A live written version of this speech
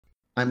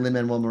I'm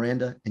Lin-Manuel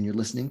Miranda, and you're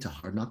listening to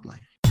Hard Knock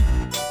Life.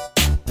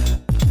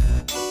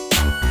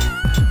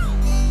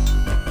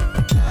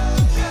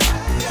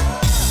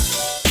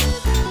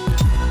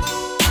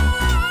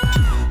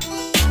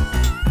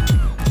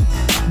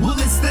 Well,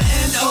 it's the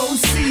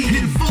NOC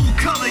in full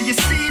color. You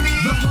see me?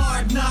 The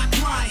Hard Knock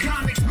Life.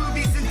 Comics,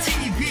 movies, and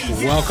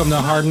TV. Welcome to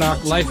Hard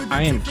Knock Life.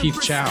 I am Keith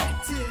Chow.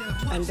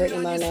 I'm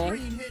Britney Monet.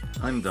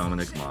 I'm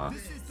Dominic Ma.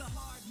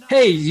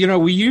 Hey,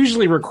 we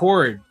usually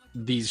record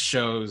these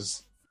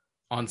shows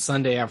on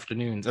Sunday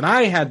afternoons, and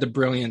I had the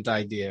brilliant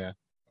idea.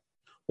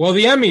 Well,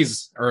 the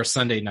Emmys are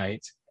Sunday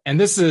night, and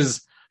this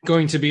is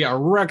going to be a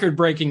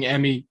record-breaking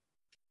Emmy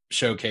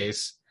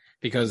showcase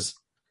because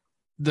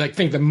I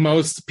think the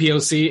most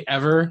POC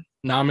ever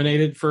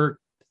nominated for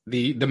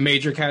the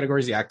major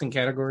categories, the acting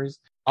categories.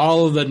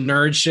 All of the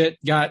nerd shit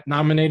got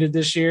nominated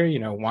this year.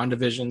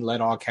 WandaVision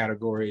led all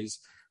categories.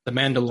 The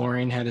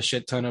Mandalorian had a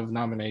shit ton of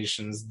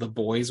nominations. The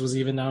Boys was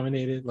even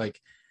nominated.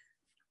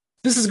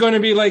 This is going to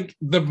be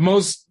the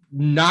most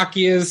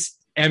knockiest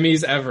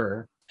Emmys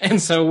ever. And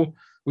so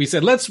we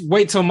said, let's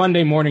wait till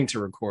Monday morning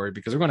to record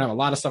because we're going to have a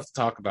lot of stuff to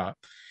talk about.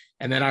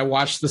 And then I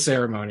watched the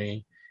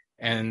ceremony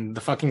and the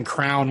fucking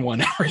Crown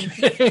won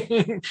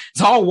everything.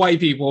 It's all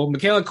white people.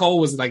 Michaela Cole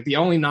was the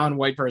only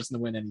non-white person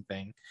to win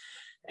anything.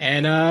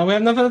 And we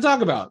have nothing to talk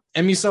about.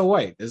 Emmy So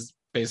White is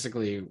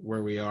basically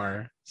where we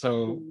are.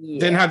 So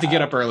didn't have to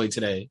get up early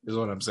today is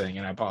what I'm saying.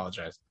 And I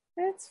apologize.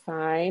 That's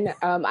fine.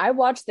 I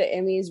watched the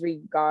Emmys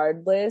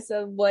regardless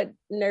of what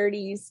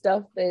nerdy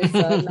stuff is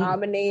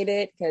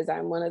nominated because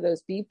I'm one of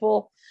those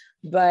people.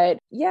 But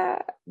yeah,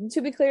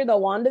 to be clear, the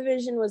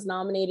WandaVision was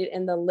nominated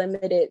in the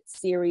limited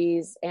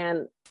series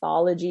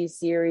anthology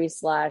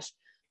series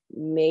 /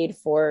 made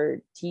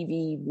for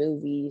TV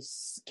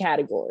movies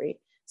category.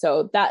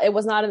 So that it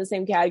was not in the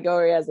same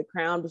category as The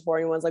Crown before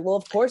anyone's like, well,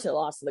 of course it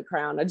lost to The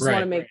Crown. I just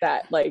want to make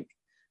that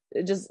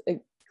just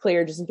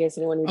clear just in case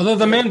anyone. Although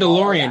The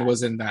Mandalorian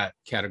was in that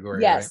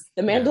category. Yes,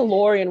 right? The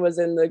Mandalorian was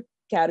in the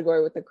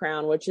category with The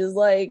Crown, which is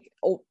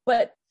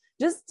but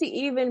just to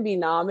even be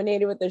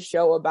nominated with a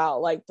show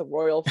about the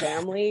royal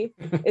family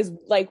is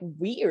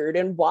weird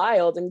and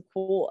wild and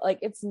cool.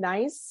 It's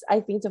nice, I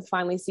think, to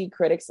finally see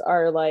critics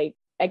are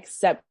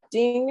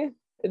accepting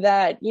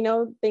that,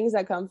 things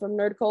that come from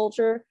nerd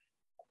culture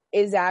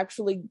there's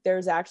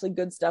actually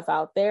good stuff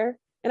out there.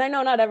 And I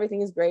know not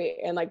everything is great.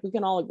 And we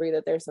can all agree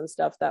that there's some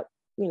stuff that,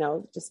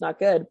 just not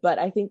good. But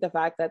I think the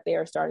fact that they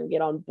are starting to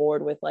get on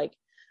board with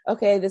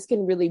okay, this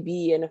can really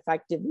be an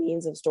effective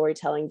means of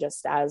storytelling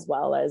just as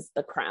well as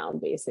The Crown,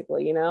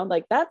 basically,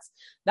 that's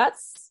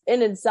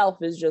in itself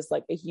is just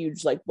a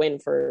huge win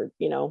for,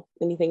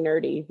 anything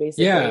nerdy,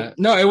 basically. Yeah,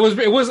 no, it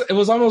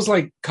was almost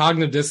like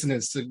cognitive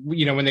dissonance,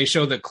 when they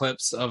show the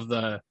clips of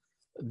the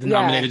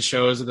nominated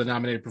shows or the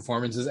nominated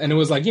performances. And it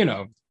was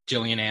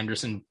Gillian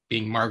Anderson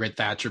being Margaret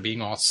Thatcher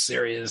being all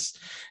serious,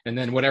 and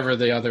then whatever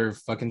the other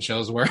fucking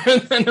shows were,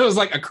 and then it was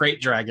a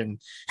crate dragon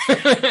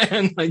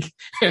and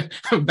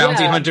a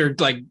bounty hunter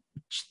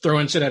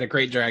throwing shit at a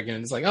crate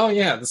dragon. It's oh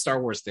yeah, the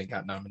Star Wars thing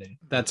got nominated.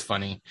 That's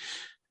funny.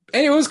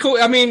 And it was cool.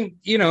 I mean,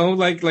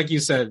 like you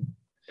said,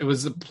 it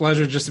was a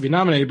pleasure just to be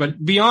nominated.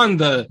 But beyond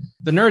the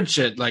nerd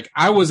shit,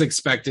 I was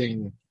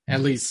expecting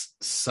at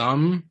least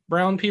some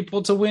brown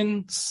people to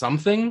win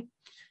something,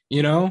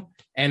 and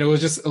it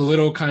was just a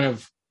little kind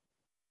of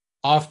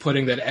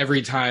off-putting that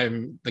every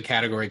time the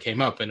category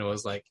came up and it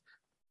was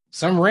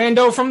some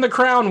rando from The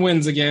Crown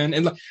wins again.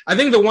 And I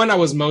think the one I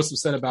was most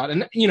upset about,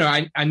 and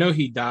I know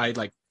he died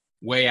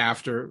way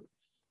after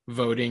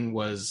voting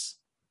was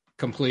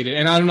completed,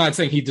 and I'm not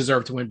saying he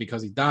deserved to win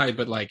because he died,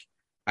 but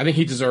I think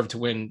he deserved to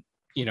win,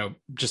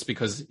 just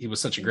because he was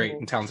such a great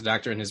and talented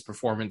actor, and his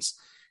performance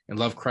in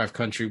Lovecraft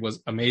Country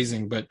was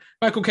amazing. But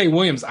Michael K.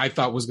 Williams, I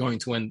thought, was going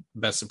to win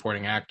Best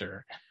Supporting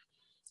Actor.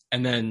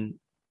 And then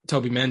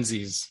Toby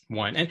Menzies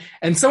won.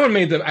 And someone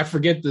made I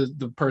forget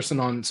the person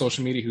on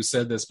social media who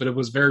said this, but it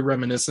was very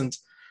reminiscent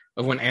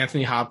of when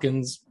Anthony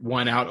Hopkins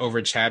won out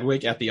over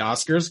Chadwick at the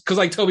Oscars.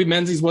 Because Toby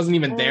Menzies wasn't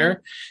even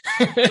there.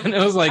 And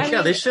it was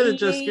they should have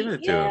just given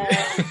it to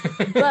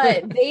him.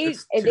 But they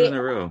in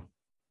a row.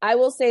 I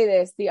will say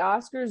this, the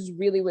Oscars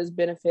really was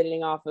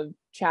benefiting off of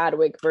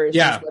Chadwick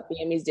versus what the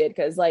Emmys did.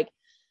 Because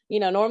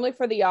normally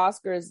for the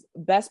Oscars,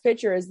 Best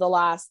Picture is the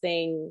last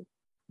thing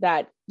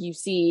that you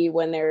see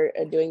when they're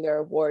doing their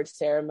awards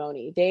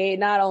ceremony. They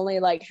not only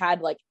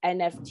had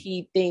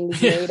NFT things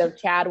made of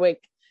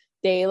Chadwick,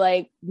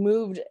 they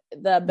moved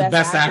the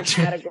best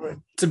actor category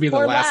to be the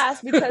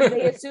last because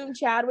they assumed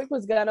Chadwick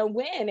was gonna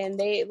win, and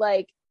they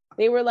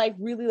were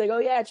really oh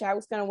yeah,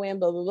 Chadwick's gonna win,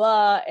 blah blah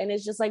blah. And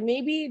it's just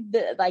maybe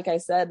I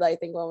said, I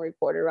think when we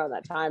reported around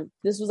that time,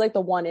 this was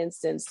the one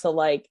instance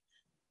to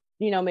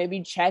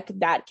maybe check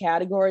that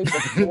category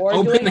before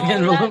doing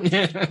all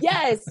that.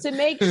 Yes, to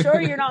make sure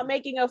you're not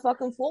making a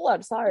fucking fool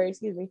out. Sorry,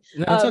 excuse me.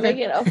 No, it's okay.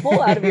 Making a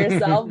fool out of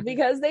yourself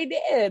because they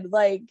did.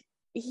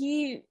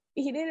 He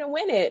didn't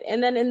win it.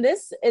 And then in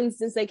this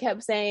instance, they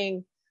kept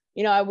saying,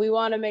 we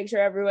want to make sure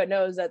everyone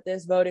knows that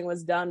this voting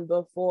was done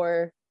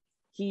before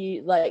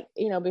he like,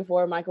 you know,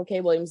 before Michael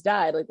K. Williams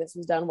died, like this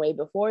was done way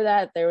before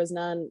that. There was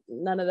none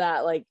of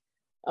that like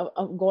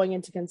going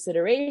into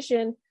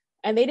consideration.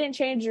 And they didn't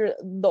change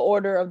the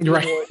order of the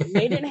award.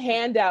 They didn't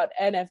hand out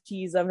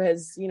NFTs of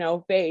his, you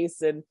know,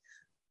 face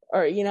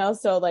or you know,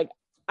 so like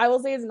I will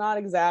say it's not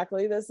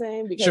exactly the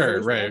same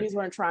because these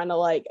weren't trying to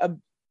like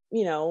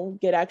you know,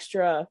 get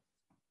extra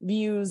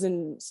views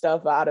and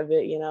stuff out of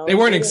it, you know. They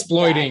weren't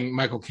exploiting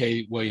Michael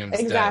K. Williams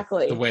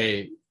exactly the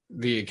way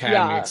the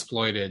Academy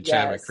exploited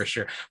Chadwick for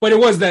sure. But it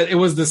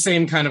was the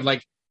same kind of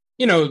like,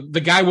 you know,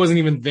 the guy wasn't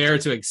even there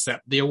to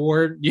accept the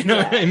award, you know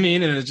what I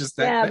mean? And it's just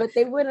that. Yeah, but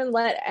they wouldn't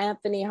let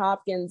Anthony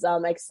Hopkins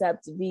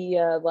accept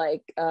via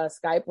like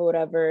Skype or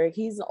whatever.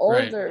 He's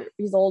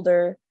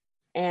older,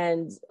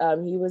 and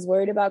he was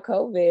worried about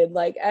COVID.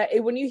 Like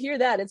when you hear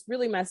that, it's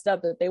really messed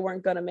up that they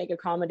weren't going to make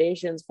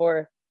accommodations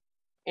for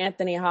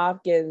Anthony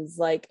Hopkins.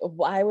 Like,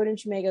 why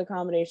wouldn't you make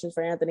accommodations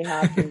for Anthony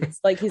Hopkins?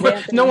 Like, he's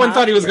Anthony no one Hopkins.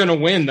 Thought he was going to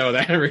win though.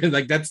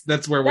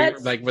 That's where we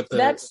like with the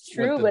that's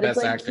true, with the but best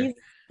it's like actor.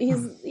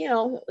 He's you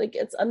know, like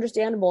it's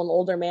understandable an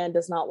older man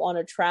does not want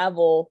to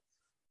travel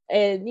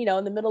and, you know,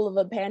 in the middle of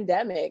a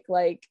pandemic,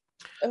 like.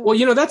 Well,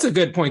 you know, that's a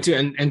good point too.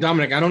 And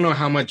Dominic, I don't know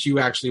how much you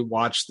actually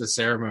watched the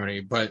ceremony,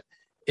 but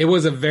it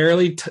was a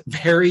very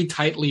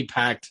tightly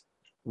packed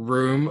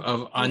room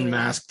of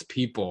unmasked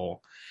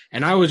people.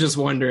 And I was just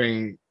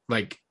wondering,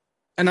 like,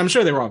 and I'm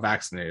sure they were all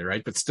vaccinated,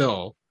 right? But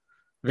still,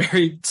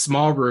 very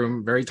small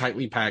room, very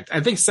tightly packed.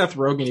 I think Seth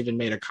Rogen even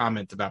made a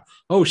comment about,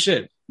 oh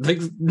shit, like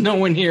no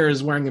one here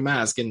is wearing a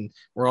mask and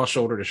we're all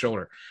shoulder to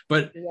shoulder.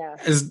 But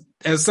as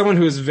someone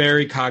who is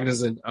very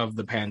cognizant of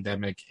the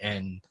pandemic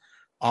and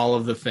all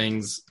of the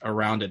things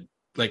around it,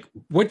 like,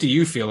 what do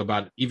you feel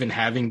about even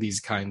having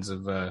these kinds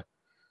of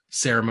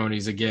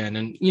ceremonies again?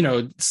 And, you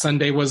know,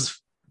 Sunday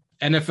was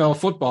NFL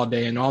football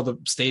day and all the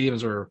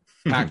stadiums were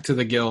packed to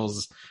the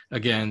gills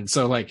again.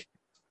 So like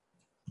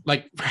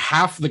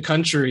half the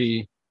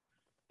country,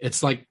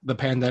 it's like the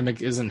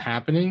pandemic isn't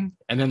happening,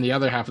 and then the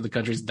other half of the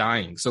country's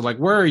dying. So like,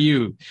 where are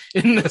you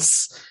in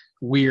this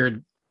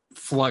weird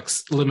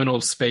flux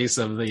liminal space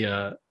of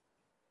the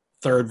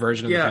third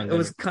version of the pandemic? It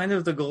was kind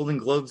of the Golden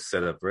Globes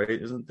setup, right?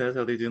 Isn't that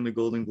how they do in the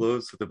Golden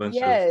Globes with a bunch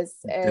of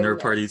dinner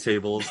party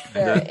tables?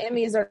 The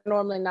Emmys are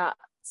normally not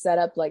set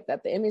up like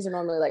that. The Emmys are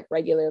normally like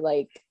regular,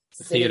 like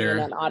theater,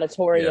 an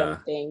auditorium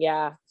thing.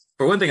 Yeah.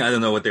 For one thing, I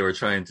don't know what they were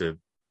trying to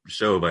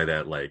show by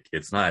that. Like,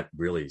 it's not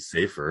really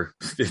safer.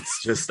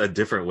 It's just a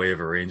different way of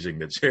arranging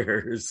the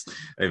chairs.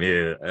 I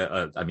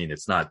mean,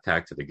 it's not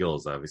packed to the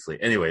gills,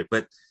 obviously. Anyway,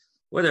 but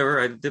whatever.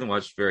 I didn't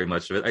watch very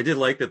much of it. I did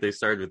like that they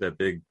started with that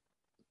big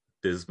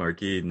Biz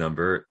Markie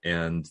number,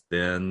 and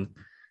then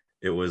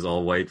it was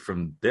all white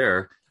from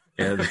there.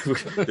 And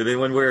did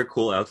anyone wear a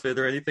cool outfit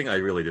or anything? I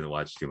really didn't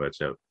watch too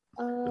much of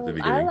the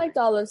beginning. I liked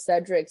all of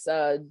Cedric's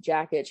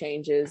jacket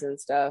changes and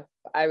stuff.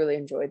 I really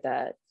enjoyed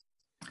that.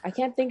 I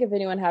can't think if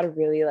anyone had a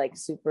really like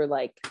super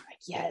like,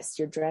 yes,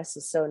 your dress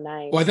is so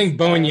nice. Well, I think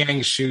Bowen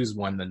Yang's shoes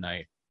won the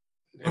night.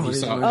 If you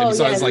saw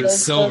his like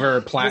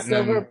silver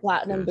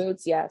platinum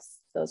boots, yes,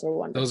 those are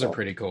wonderful. Those are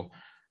pretty cool.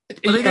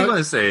 But I want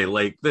to say,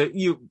 like,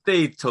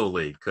 they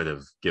totally could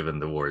have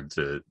given the award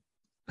to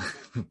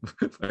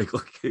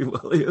Michael K.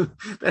 Williams.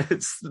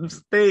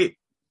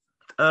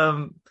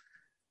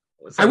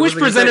 I wish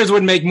presenters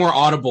would make more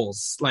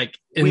audibles, like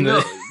we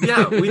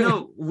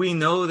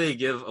know they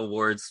give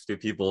awards to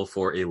people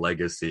for a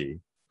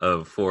legacy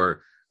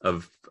for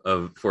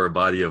a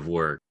body of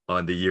work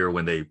on the year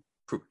when they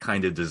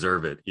kind of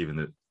deserve it.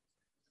 Even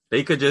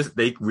they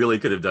really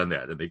could have done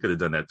that, and they could have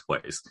done that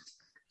twice.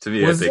 To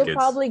me, I think you'll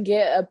probably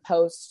get a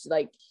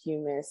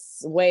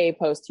posthumous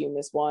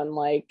one,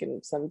 like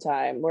in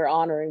sometime. We're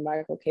honoring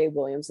Michael K.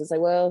 Williams. It's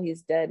like, well,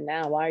 he's dead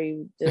now. Why are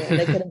you doing?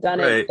 They could have done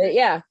right. it.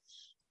 Yeah.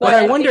 But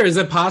I wonder, is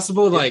it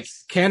possible, like,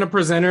 can a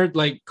presenter,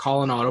 like,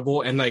 call an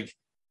audible and, like,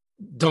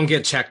 don't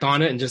get checked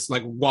on it and just,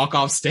 like, walk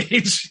off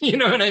stage? You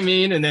know what I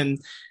mean? And then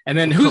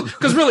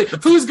because really,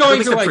 who's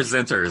going to, like... the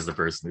presenter is the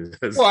person who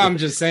does. Well, I'm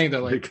just saying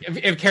that, like,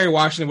 if Kerry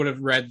Washington would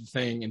have read the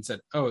thing and said,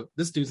 oh,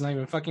 this dude's not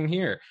even fucking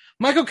here.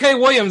 Michael K.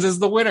 Williams is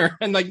the winner.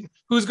 And, like,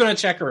 who's going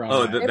to check her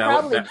on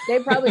that? They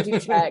probably do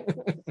check.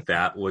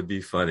 That would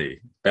be funny.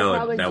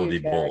 That would be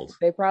bold.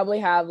 They probably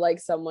have like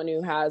someone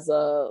who has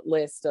a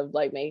list of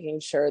like making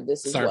sure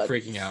this is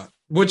freaking out,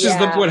 which is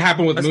what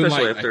happened with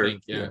Moonlight. I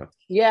think,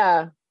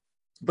 yeah.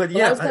 But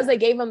that was because they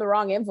gave him the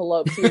wrong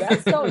envelope too.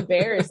 That's so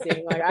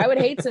embarrassing. Like, I would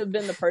hate to have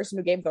been the person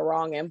who gave the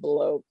wrong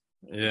envelope.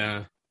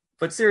 Yeah.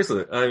 But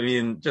seriously, I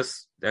mean,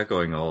 just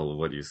echoing all of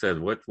what you said,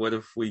 what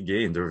have we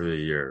gained over the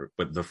year?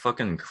 But the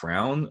fucking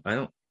crown, I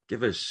don't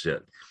give a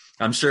shit.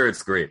 I'm sure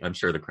it's great. I'm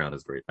sure the crown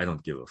is great. I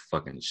don't give a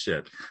fucking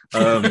shit.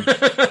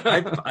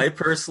 I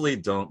personally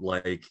don't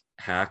like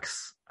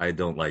hacks. I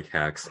don't like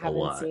hacks a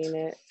lot. Seen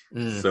it.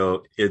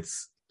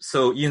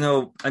 So you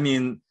know, I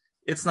mean,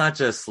 it's not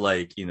just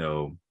like, you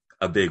know,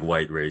 a big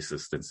white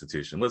racist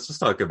institution. Let's just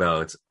talk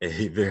about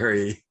a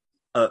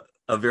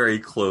very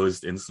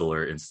closed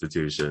insular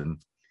institution,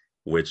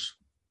 which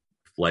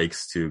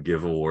likes to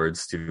give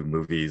awards to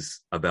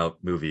movies about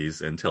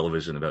movies and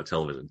television about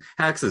television.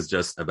 Hacks is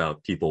just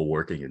about people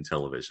working in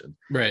television.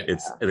 Right.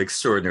 It's an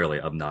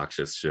extraordinarily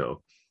obnoxious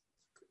show.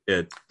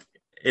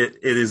 It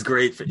is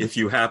great if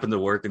you happen to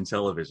work in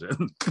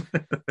television.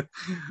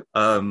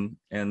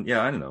 And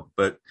yeah, I don't know,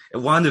 but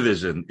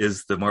WandaVision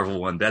is the Marvel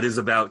one that is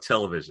about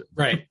television.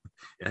 Right.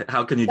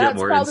 How can you get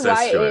more incestuous?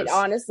 That's probably why it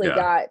honestly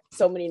got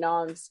so many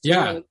noms.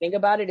 Yeah. When you think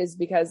about it, is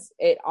because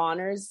it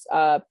honors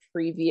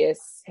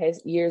previous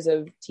years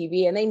of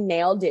TV, and they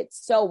nailed it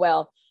so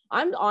well.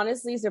 I'm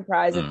honestly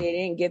surprised that they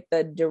didn't get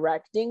the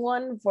directing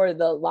one for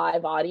the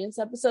live audience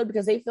episode,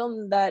 because they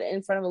filmed that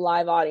in front of a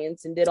live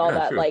audience and did all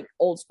that like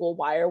old school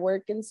wire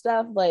work and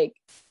stuff. Like,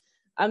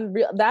 I'm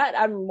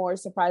more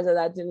surprised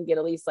that didn't get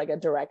at least like a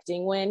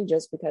directing win,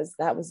 just because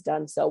that was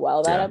done so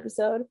well that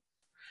episode.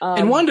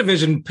 And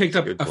WandaVision picked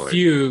up a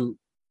few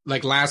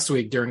like last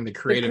week during the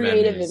creative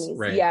Emmys,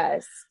 right?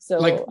 Yes. So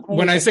like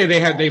when I say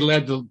they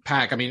led the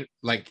pack, I mean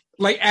like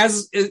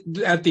as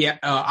at the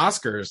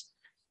Oscars.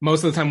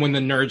 Most of the time when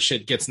the nerd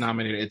shit gets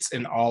nominated, it's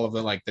in all of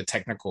the like the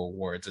technical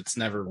awards. It's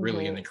never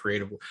really in the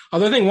creative.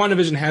 Although I think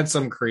WandaVision had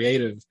some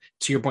creative,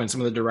 to your point, some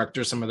of the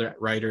directors, some of the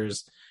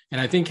writers, and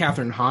I think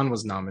Catherine Hahn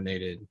was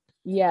nominated.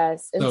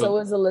 Yes, and so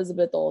was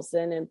Elizabeth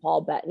Olsen and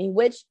Paul Bettany,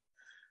 which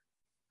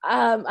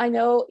I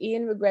know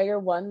Ian McGregor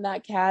won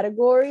that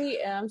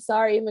category. And I'm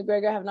sorry, Ian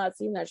McGregor, I have not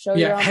seen that show.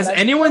 Yeah, has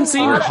anyone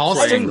seen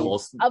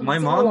Halston? My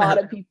mom. A lot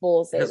of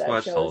people say that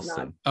watched show is Halston.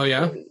 not. Oh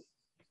yeah, great.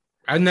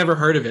 I've never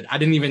heard of it. I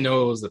didn't even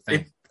know it was a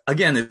thing.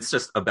 Again, it's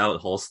just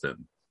about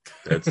Halston.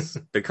 That's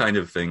the kind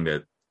of thing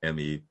that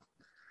the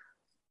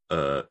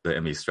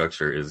Emmy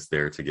structure is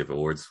there to give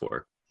awards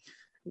for.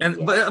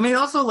 And but I mean,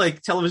 also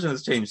like television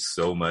has changed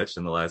so much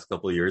in the last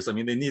couple of years. I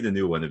mean, they need a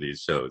new one of these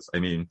shows. I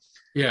mean,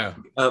 yeah.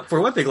 For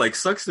one thing, like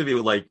sucks to be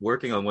like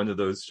working on one of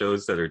those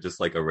shows that are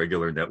just like a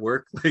regular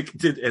network. Like,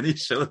 did any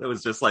show that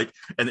was just like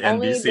an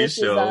NBC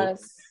show?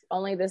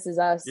 Only This Is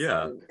Us.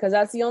 Yeah, because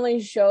that's the only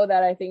show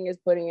that I think is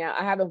putting out.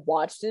 I haven't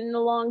watched it in a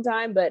long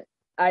time, but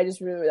I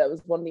just remember that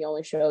was one of the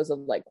only shows of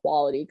like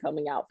quality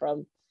coming out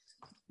from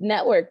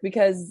network,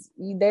 because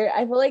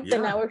I feel like the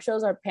network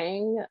shows are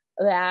paying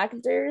the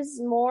actors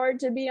more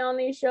to be on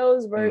these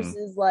shows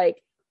versus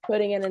like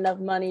putting in enough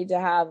money to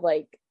have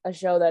like a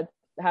show that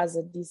has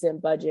a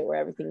decent budget where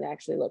everything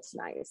actually looks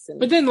nice. And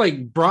but then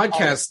like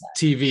broadcast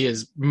TV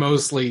is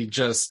mostly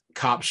just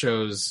cop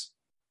shows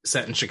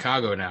set in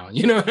Chicago now.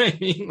 You know what I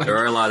mean? Like, there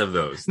are a lot of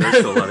those. There's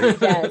still a lot of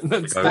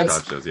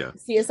cop shows. Yeah,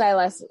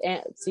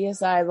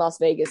 CSI Las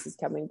Vegas is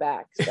coming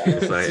back. So.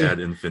 CSI ad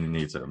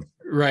infinitum.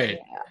 Right.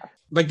 Yeah.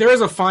 Like there is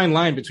a fine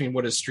line between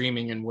what is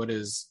streaming and what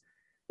is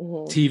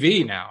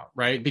TV now,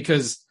 right?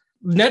 Because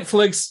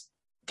Netflix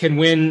can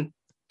win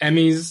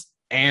Emmys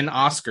and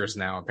Oscars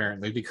now,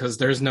 apparently, because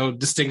there's no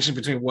distinction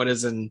between what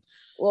is in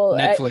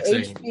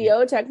Netflix.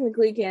 HBO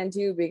technically can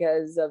too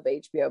because of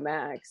HBO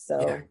Max.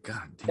 So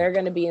they're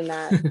going to be in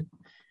that.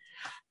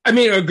 I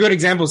mean, a good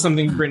example of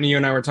something Brittany, you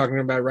and I were talking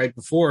about right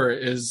before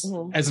is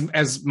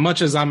as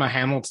much as I'm a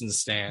Hamilton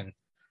stan,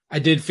 I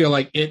did feel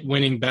like it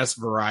winning Best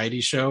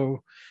Variety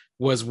Show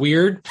was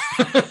weird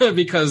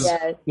because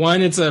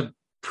one, it's a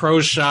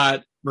pro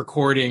shot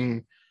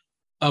recording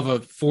of a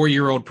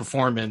 4-year-old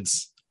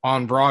performance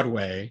on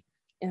Broadway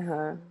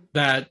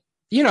that,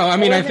 you know, I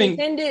mean, I think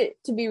intended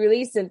to be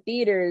released in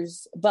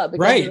theaters, but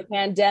because of the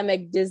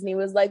pandemic, Disney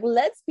was like,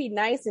 let's be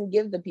nice and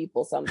give the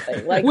people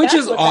something, like, which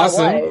is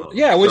awesome.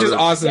 Yeah, which is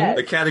awesome. Yes.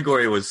 The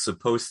category was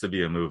supposed to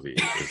be a movie,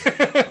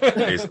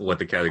 is what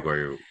the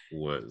category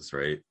was,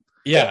 right?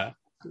 Yeah.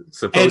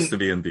 Supposed to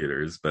be in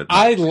theaters, but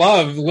I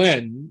love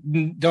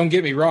Lynn. Don't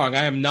get me wrong.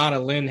 I am not a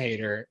Lynn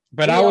hater,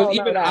 but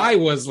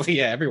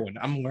everyone,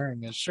 I'm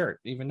wearing a shirt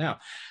even now.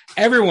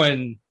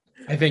 Everyone,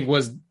 I think,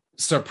 was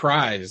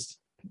surprised,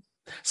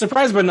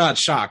 but not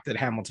shocked that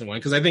Hamilton won.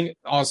 Because I think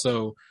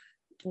also,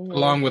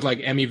 along with like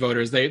Emmy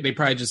voters, they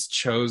probably just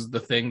chose the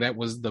thing that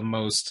was the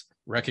most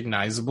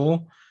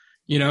recognizable,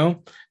 you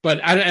know.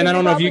 But I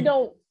don't know if you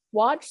don't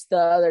watch the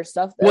other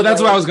stuff. Well,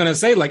 that's what I was gonna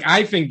say. Like,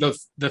 I think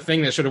the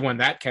thing that should have won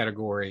that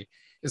category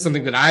is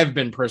something that I've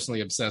been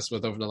personally obsessed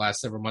with over the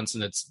last several months,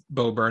 and it's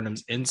Bo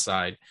Burnham's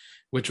Inside,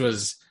 which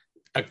was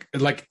a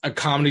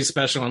comedy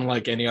special,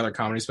 unlike any other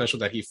comedy special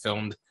that he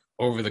filmed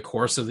over the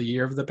course of the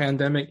year of the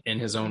pandemic in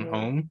his own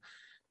home,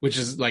 which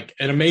is like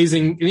an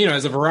amazing, you know,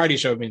 as a variety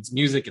show. I mean, it's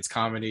music, it's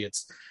comedy,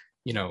 it's,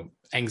 you know,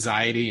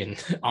 anxiety and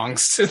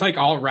angst, like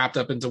all wrapped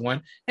up into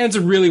one, and it's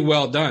really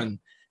well done.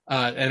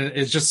 And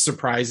it's just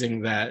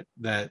surprising that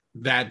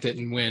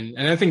didn't win.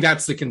 And I think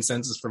that's the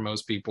consensus for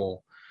most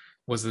people,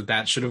 was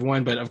that should have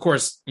won. But of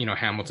course, you know,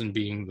 Hamilton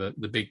being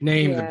the big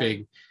name,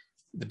 the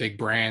big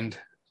brand.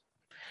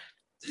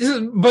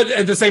 But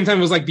at the same time,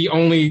 it was like the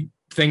only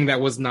thing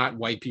that was not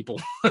white people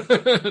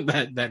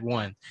that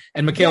won.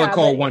 And Michaela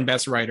Cole won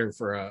Best Writer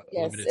for a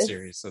limited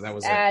series. So that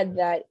was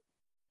that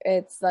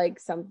it's like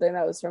something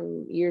that was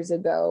from years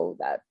ago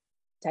that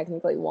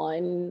technically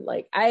won.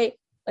 Like I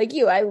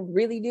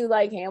really do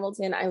like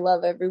Hamilton. I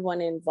love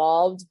everyone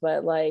involved,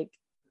 but like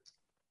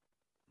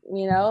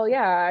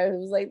I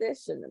was like,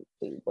 this shouldn't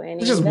be winning.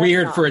 It's just That's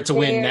weird not for it to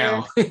win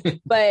fair. now.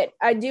 But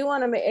I do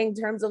want to make, in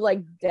terms of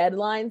like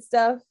deadline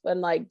stuff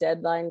and like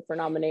deadline for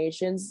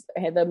nominations,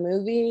 the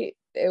movie,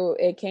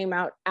 it came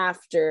out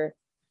after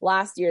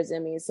last year's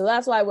Emmys. So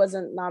that's why I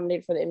wasn't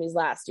nominated for the Emmys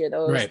last year,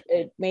 though. Right.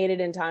 It made it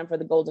in time for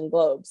the Golden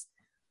Globes.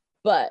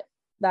 But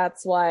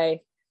that's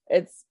why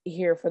it's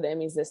here for the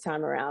Emmys this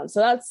time around. So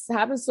that's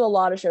happens to a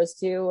lot of shows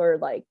too, or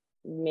like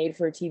made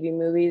for TV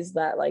movies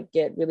that like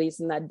get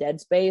released in that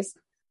dead space.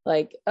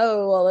 Like,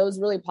 oh, well, it was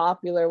really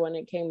popular when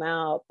it came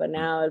out, but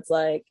now it's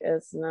like,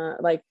 it's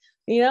not like,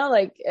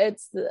 like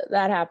it's,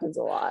 that happens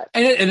a lot.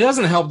 And it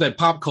doesn't help that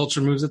pop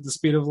culture moves at the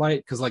speed of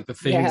light. Cause like the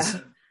things,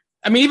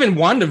 I mean, even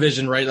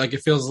WandaVision, right? Like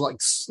it feels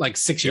like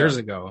 6 years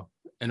ago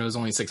and it was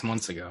only 6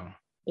 months ago.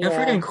 Yeah,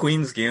 freaking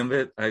Queen's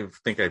Gambit, I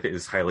think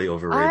is highly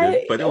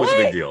overrated, but it was a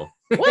big deal.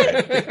 What?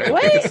 I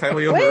think it's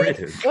highly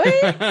overrated.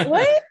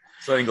 What?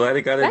 So I'm glad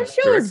it got a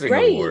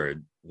directing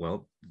award.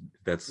 Well,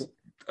 that's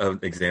an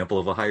example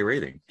of a high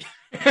rating.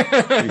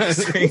 You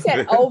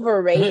said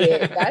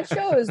overrated. That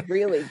show is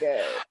really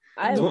good.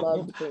 I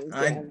love Queen's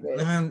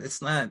Gambit.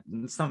 It's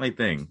not my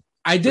thing.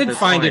 I did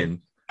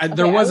find fine.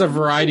 There was a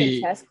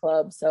variety test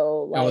club.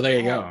 So like, there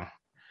you go.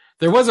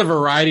 There was a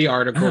Variety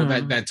article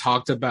that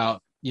talked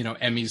about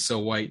Emmys So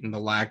White and the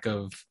lack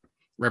of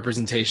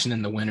representation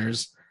in the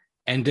winners,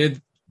 and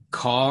did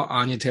call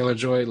Anya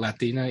Taylor-Joy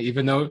Latina,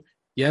 even though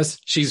yes,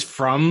 she's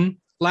from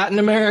Latin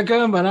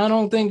America, but I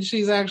don't think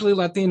she's actually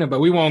Latina.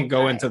 But we won't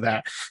go into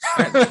that.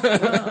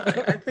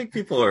 I think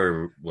people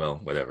are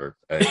whatever.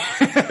 I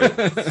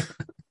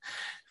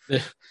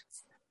think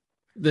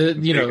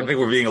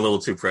we're being a little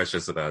too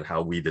precious about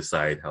how we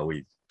decide how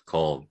we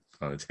call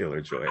Anya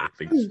Taylor-Joy.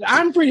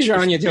 I'm pretty sure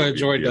Anya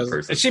Taylor-Joy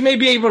does. She may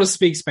be able to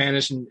speak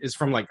Spanish and is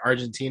from like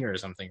Argentina or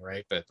something,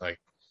 right? But like,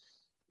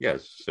 yeah.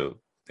 So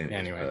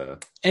anyway,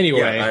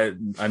 yeah,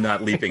 I'm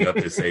not leaping up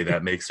to say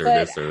that makes her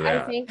this or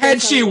that.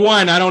 Had she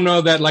won, I don't know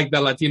that like the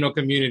Latino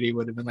community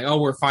would have been like, oh,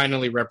 we're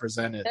finally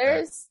represented.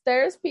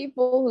 There's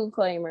people who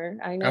claim her.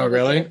 I know. Oh,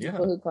 really?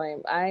 People who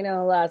claim. I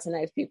know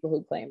Latinx people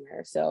who claim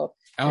her. So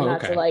not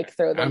to like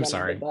throw them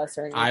under the bus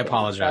or anything. I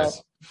apologize.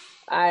 So,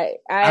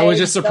 I was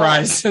just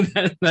surprised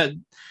that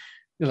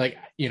like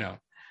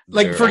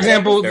like for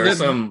example, there are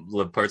some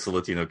parts of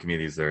Latino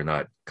communities that are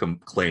not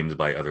claimed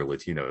by other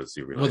Latinos.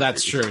 Well,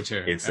 that's true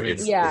too. It's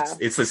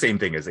the same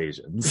thing as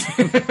Asians.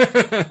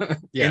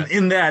 Yeah,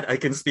 in that I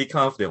can speak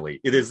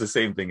confidently. It is the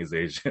same thing as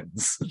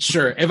Asians.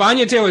 Sure. If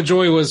Anya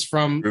Taylor-Joy was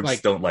from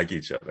groups don't like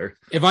each other.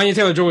 If Anya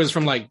Taylor-Joy was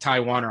from like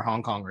Taiwan or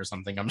Hong Kong or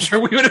something, I'm sure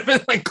we would have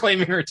been like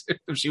claiming her too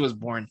if she was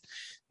born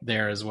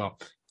there as well.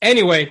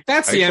 Anyway,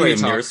 that's the Emmy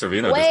talk.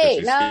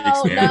 Wait,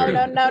 no.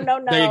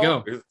 There you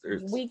go.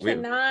 We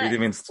cannot.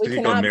 We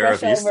cannot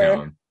brush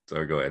over.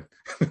 So go ahead.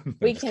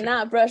 We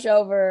cannot brush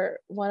over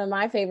one of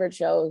my favorite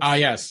shows.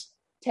 Yes,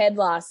 Ted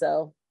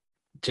Lasso.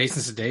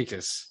 Jason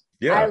Sudeikis.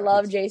 Yeah, I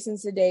love Jason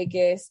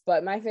Sudeikis,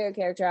 but my favorite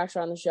character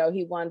actor on the show,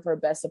 he won for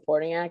Best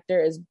Supporting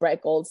Actor, is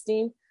Brett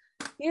Goldstein.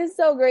 He is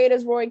so great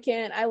as Roy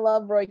Kent. I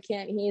love Roy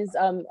Kent. He's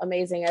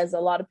amazing. As a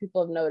lot of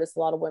people have noticed, a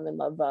lot of women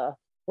love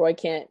Roy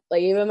Kent.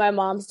 Like even my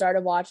mom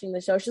started watching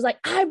the show. She's like,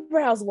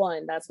 eyebrows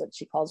one. That's what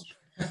she calls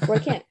Roy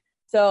Kent.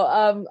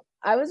 So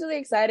I was really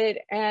excited,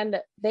 and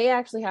they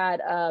actually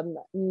had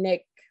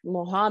Nick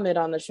Mohammed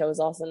on the show is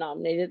also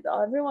nominated.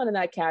 Everyone in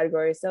that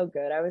category is so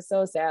good. I was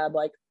so sad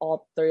like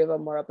all three of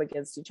them were up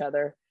against each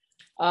other.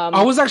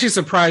 I was actually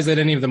surprised that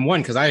any of them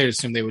won because I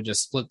assumed they would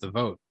just split the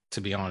vote,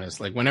 to be honest.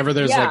 Like whenever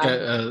there's like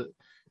a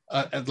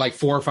like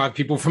 4 or 5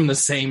 people from the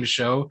same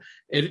show,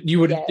 it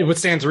would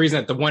stand to reason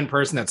that the one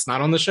person that's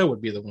not on the show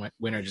would be the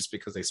winner just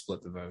because they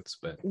split the votes.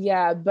 But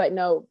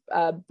no,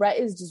 Brett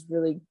is just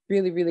really,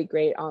 really, really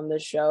great on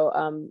this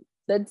show.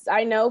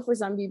 I know for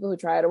some people who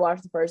try to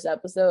watch the first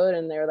episode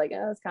and they're like,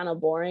 oh, it's kind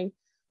of boring.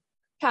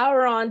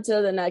 Power on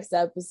to the next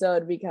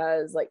episode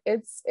because like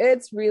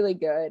it's really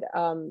good.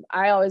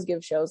 I always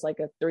give shows like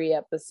a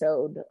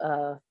 3-episode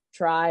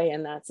try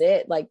and that's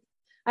it. Like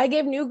I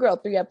gave New Girl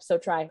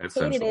 3-episode try.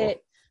 Hated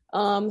it.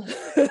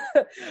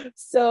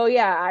 So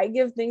yeah, I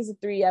give things a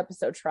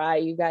 3-episode try.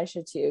 You guys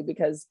should too,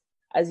 because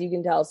as you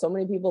can tell, so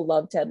many people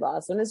love Ted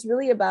Lasso, and it's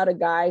really about a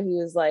guy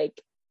who is like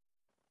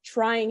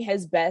trying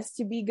his best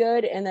to be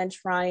good and then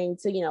trying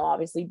to,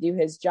 obviously do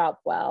his job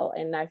well.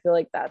 And I feel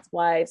like that's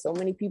why so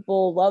many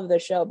people love the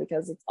show,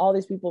 because it's all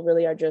these people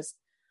really are just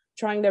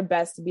trying their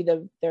best to be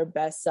their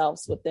best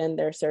selves within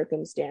their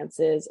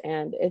circumstances.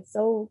 And it's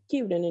so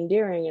cute and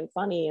endearing and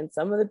funny. And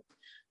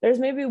there's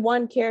maybe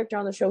one character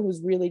on the show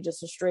who's really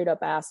just a straight up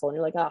asshole and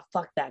you're like, oh,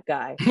 fuck that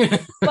guy.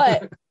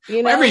 But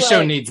every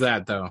show needs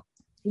that though.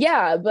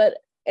 Yeah, but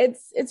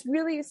it's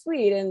really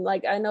sweet. And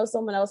like I know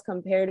someone else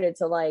compared it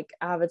to like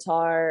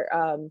Avatar,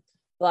 The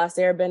Last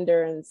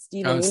Airbender, and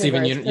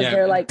Steven Universe,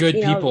 they're like good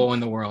people in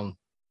the world.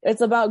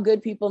 It's about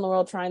good people in the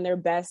world trying their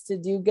best to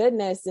do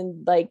goodness,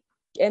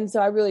 and so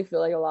I really feel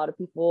like a lot of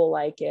people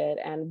like it.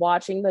 And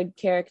watching the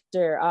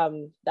character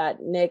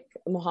that Nick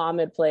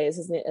Mohammed plays,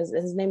 his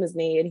name is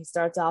Nate, and he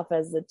starts off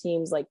as the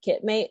team's like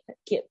kit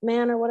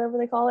man or whatever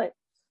they call it.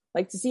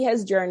 like to see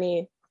his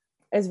journey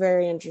is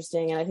very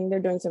interesting, and I think they're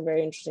doing some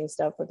very interesting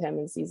stuff with him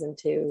in season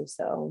 2.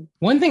 So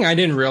one thing I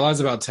didn't realize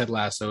about Ted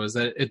Lasso is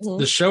that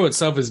the show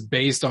itself is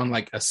based on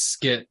like a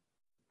skit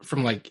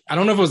from like, I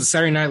don't know if it was a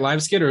Saturday Night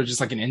Live skit or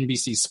just like an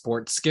NBC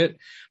sports skit,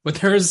 but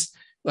there's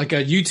like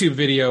a YouTube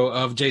video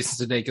of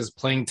Jason Sudeikis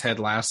playing Ted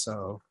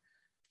Lasso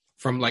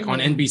from like on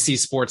NBC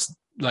Sports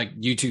like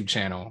YouTube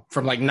channel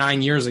from like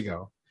 9 years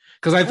ago.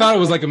 Because I thought it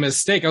was like a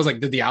mistake. I was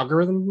like, did the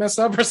algorithm mess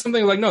up or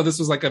something? Like, no, this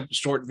was like a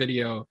short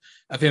video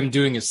of him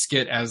doing a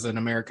skit as an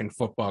American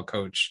football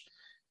coach,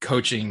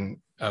 coaching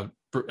a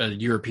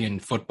European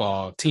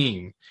football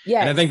team.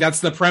 Yeah, and I think that's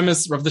the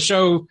premise of the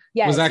show.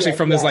 Was actually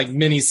from this like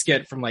mini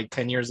skit from like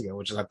 10 years ago,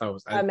 which I thought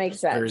was that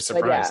makes sense. Very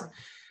surprised. But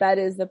that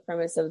is the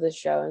premise of the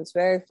show, and it's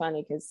very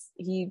funny because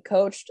he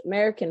coached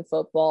American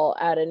football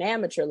at an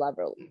amateur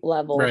level,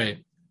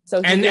 right?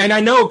 So and I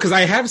know because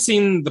I have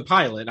seen the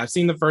pilot. I've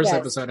seen the first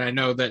episode. And I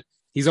know that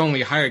he's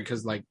only hired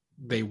because like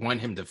they want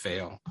him to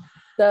fail.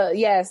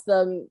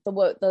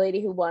 The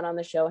lady who won on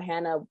the show,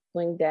 Hannah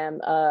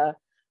Wingdam,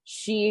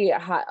 she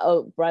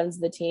runs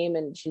the team,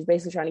 and she's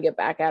basically trying to get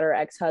back at her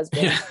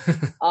ex-husband,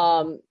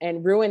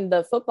 and ruin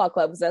the football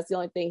club because that's the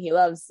only thing he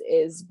loves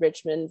is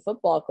Richmond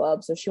Football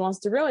Club. So she wants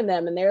to ruin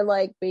them, and they're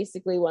like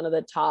basically one of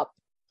the top.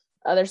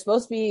 They're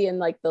supposed to be in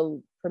like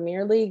the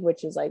Premier League,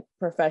 which is like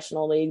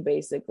professional league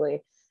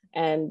basically.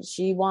 And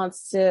she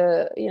wants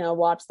to,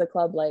 watch the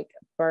club like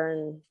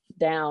burn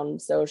down.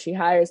 So she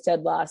hires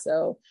Ted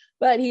Lasso,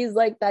 but he's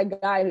like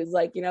that guy who's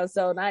like,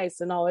 so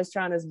nice and always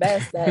trying his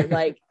best that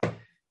like,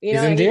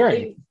 he's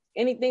endearing.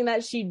 Anything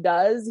that she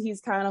does, he's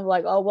kind of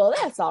like, oh, well,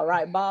 that's all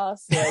right,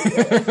 boss. Like,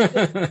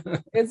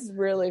 it's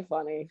really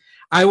funny.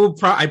 I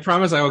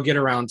promise I will get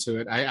around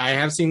to it. I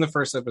have seen the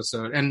first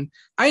episode and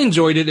I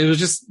enjoyed it. It was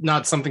just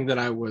not something that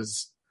I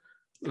was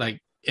like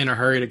in a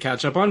hurry to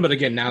catch up on, but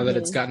again, now that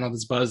it's gotten all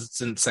this buzz,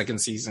 it's in second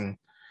season,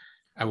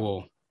 I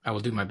will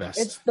do my best.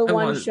 It's the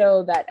one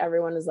show that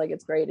everyone is like,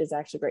 it's great, is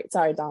actually great.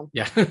 Sorry, Dom.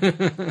 Yeah.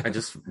 I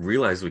just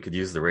realized we could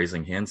use the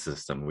raising hand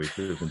system. We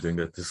could have been doing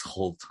that this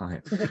whole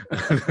time.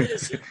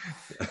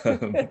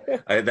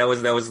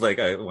 That was like,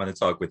 I want to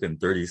talk within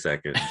 30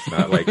 seconds.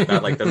 Not like it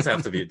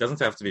doesn't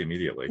have to be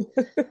immediately.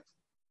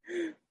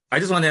 I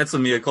just want to add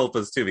some mea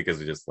culpas too, because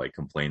we just like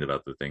complained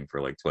about the thing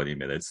for like 20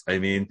 minutes. I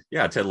mean,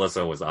 yeah, Ted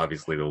Lasso was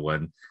obviously the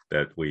one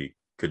that we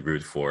could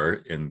root for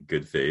in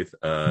good faith.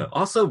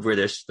 Also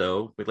British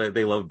though.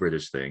 They love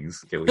British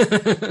things.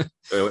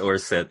 Or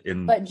set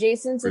in. But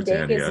Jason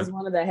Sudeikis is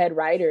one of the head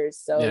writers,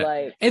 so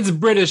like it's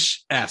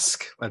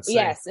British-esque. Let's say.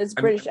 Yes, it's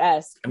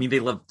British-esque. I mean,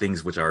 they love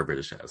things which are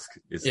British-esque.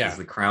 Is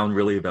The Crown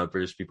really about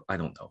British people? I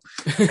don't know.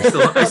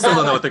 I still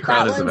don't know what The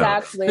Crown is about. That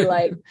one's actually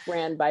like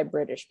ran by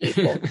British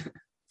people.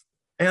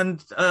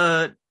 And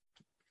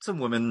some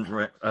women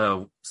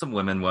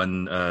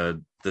won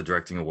the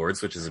directing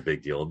awards, which is a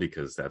big deal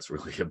because that's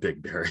really a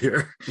big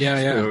barrier.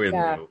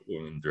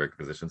 In direct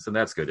positions, and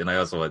that's good. And I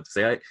also want to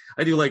say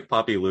I do like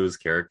Poppy Lou's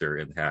character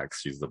in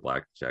Hacks. She's the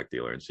blackjack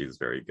dealer, and she's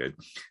very good.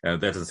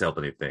 And that doesn't help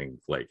anything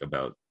like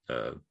about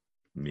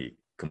me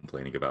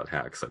complaining about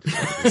Hacks. I just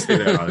wanted to say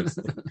that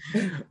honestly.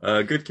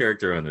 Good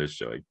character on this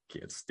show. I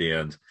can't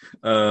stand.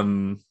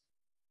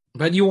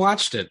 But you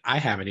watched it. I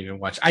haven't even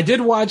watched. I did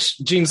watch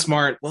Gene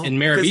Smart in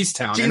Mayor of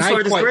Easttown. Gene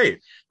Smart is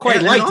great.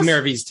 Quite liked Mayor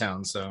of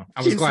Easttown, so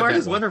I was Gene glad. Smart that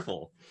is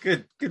wonderful.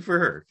 Good for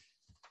her.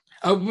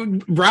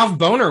 Ralph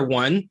Boner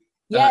won.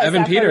 Yes,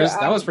 Evan Peters.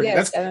 That was pretty.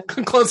 That's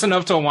close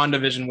enough to a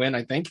WandaVision win,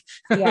 I think.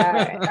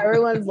 Yeah,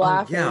 everyone's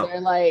laughing. They're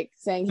like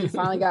saying he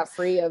finally got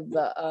free of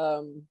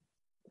the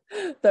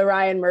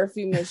Ryan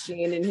Murphy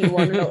machine, and he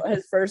won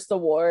his first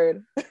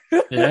award.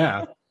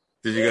 Yeah.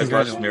 Did you guys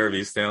watch Mayor of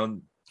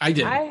Easttown? I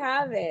did. I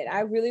haven't. I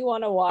really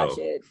want to watch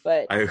it,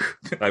 but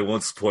I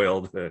won't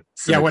spoil the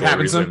what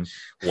happens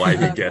why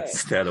he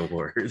gets that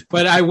award.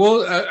 But I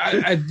will.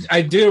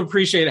 I do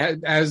appreciate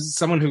it as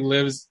someone who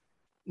lives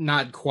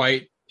not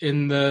quite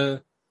in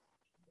the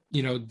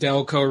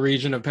Delco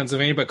region of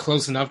Pennsylvania, but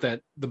close enough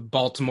that the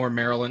Baltimore,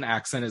 Maryland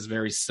accent is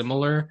very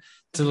similar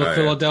to the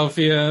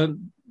Philadelphia,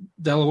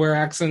 Delaware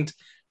accent.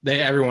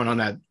 Everyone on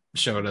that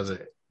show does an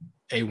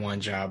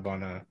A1 job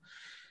on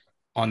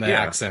the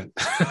accent.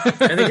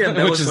 And again,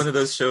 that was one of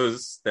those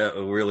shows that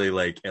really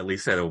like at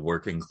least had a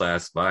working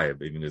class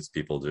vibe, even as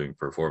people doing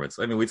performance.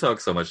 I mean, we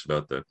talk so much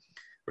about the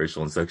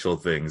racial and sexual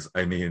things.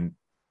 I mean,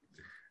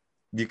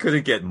 you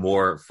couldn't get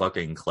more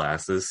fucking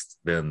classist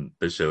than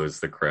the shows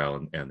The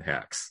Crown and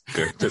Hacks.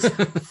 They're just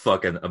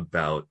fucking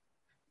about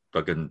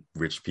fucking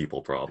rich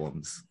people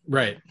problems.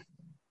 Right.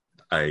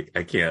 I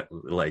can't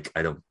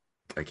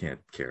I can't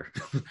care.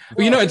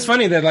 Well, it's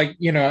funny that I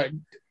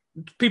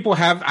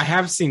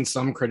have seen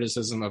some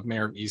criticism of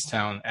Mayor of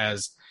Easttown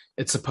as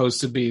it's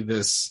supposed to be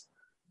this,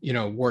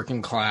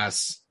 working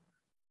class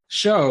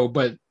show,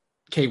 but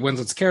Kate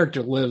Winslet's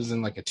character lives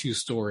in like a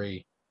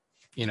 2-story,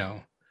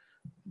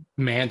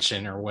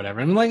 mansion or whatever.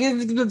 And like,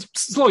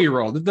 slow your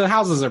roll. The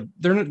houses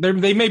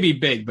they may be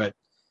big, but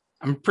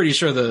I'm pretty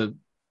sure the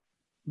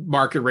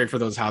market rate for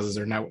those houses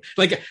are not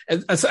like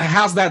a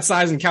house that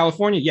size in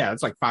California. Yeah,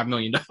 it's like $5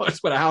 million,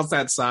 but a house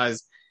that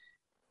size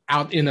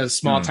out in a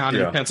small town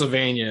yeah. in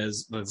Pennsylvania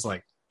is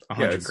like $100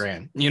 Yeah,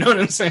 grand. You know what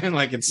I'm saying?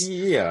 Like it's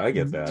Yeah, I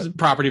get that.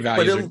 property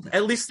values. But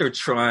at least they're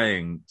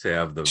trying to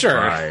have the Sure.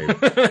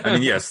 vibe. I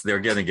mean, yes, they're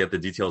going to get the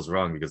details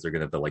wrong because they're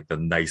going to have the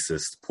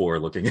nicest,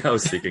 poor-looking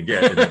house they can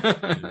get in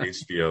an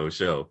HBO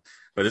show.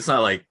 But it's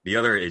not like the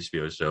other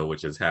HBO show,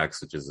 which is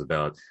Hacks, which is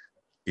about,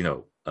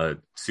 a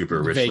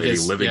super rich lady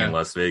living in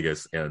Las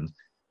Vegas, and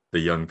the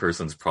young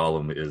person's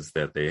problem is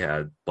that they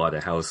had bought a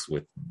house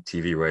with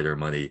TV writer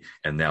money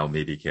and now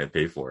maybe can't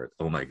pay for it.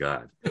 Oh my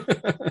God.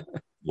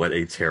 What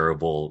a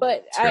terrible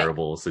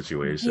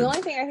situation. The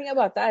only thing I think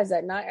about that is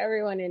that not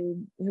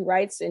everyone who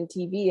writes in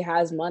TV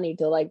has money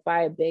to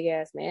buy a big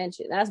ass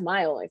mansion. That's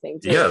my only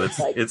thing too. Yeah,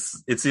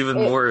 it's even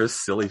more a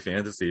silly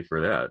fantasy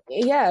for that.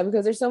 Yeah,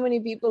 because there's so many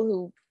people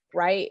who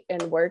write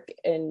and work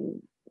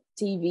in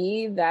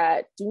TV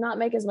that do not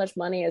make as much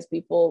money as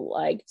people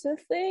like to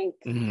think.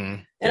 Mm-hmm.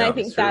 And I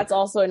think that's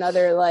also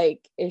another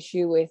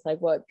issue with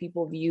what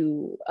people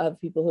view of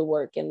people who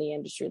work in the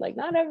industry.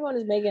 Not everyone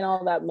is making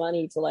all that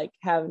money to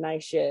have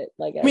nice shit.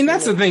 I mean,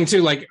 that's the thing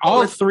too.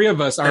 All three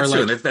of us are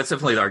that's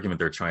definitely the argument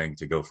they're trying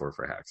to go for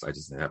Hacks. I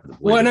just happen to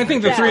believe and I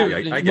think the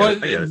three I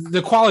get it.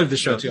 The quality of the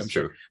show too, I'm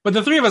sure. But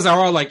the three of us are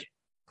all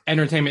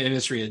entertainment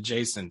industry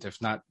adjacent,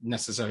 if not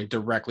necessarily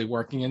directly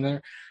working in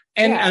there.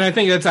 And I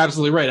think that's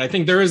absolutely right. I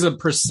think there is a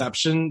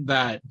perception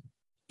that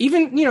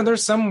even,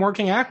 there's some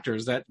working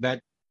actors that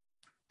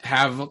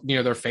have,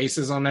 their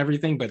faces on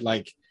everything, but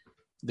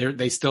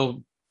they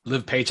still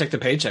live paycheck to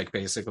paycheck,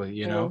 basically,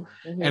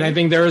 Mm-hmm. And I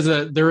think there is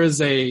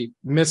a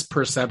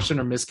misperception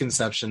or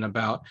misconception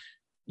about,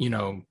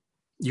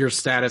 your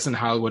status in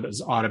Hollywood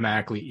is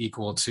automatically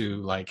equal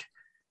to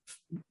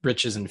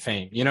riches and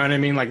fame. You know what I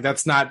mean?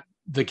 That's not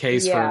the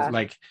case for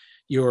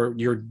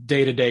your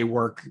day-to-day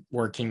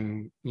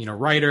working,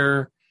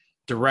 writer,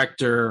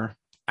 director,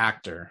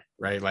 actor,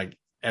 right?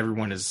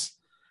 Everyone is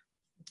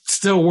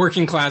still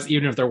working class,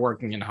 even if they're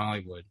working in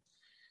Hollywood.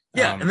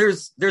 Yeah, and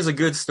there's a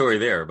good story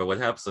there, but what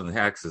happens in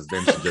Hacks is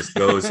then she just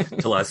goes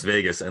to Las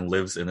Vegas and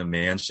lives in a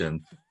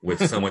mansion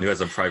with someone who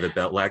has a private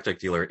blackjack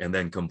dealer and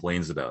then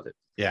complains about it.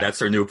 Yeah, that's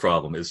her new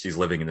problem, is she's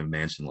living in a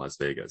mansion in Las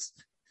Vegas.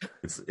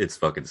 It's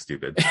fucking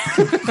stupid.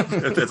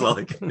 That's all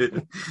I can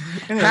do.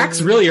 Hacks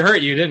really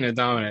hurt you, didn't it,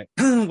 Dominic?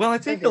 Well, I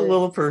take it a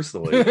little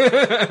personally.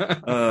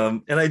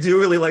 And I do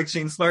really like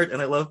Sheen Smart, and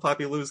I love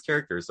Poppy Lou's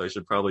character, so I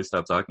should probably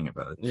stop talking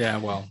about it. Yeah,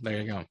 well, there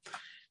you go.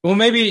 Well,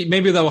 maybe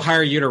they'll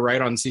hire you to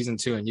write on season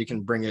 2, and you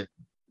can bring it,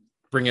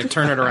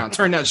 turn it around,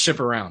 turn that ship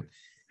around.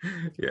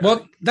 Yeah.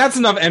 Well, that's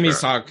enough Emmys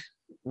talk.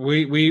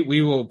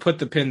 We will put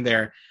the pin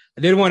there.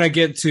 I did want to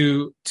get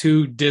to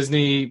 2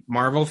 Disney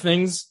Marvel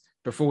things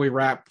before we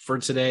wrap for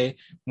today.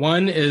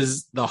 One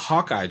is the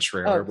Hawkeye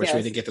trailer, which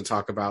we didn't get to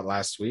talk about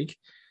last week.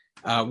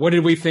 What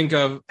did we think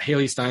of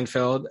Haley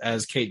Steinfeld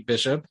as Kate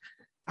Bishop?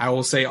 I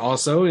will say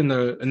also in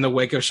the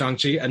wake of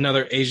Shang-Chi,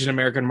 another Asian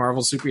American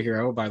Marvel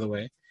superhero, by the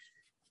way.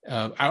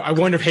 I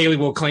wonder if Haley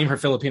will claim her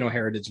Filipino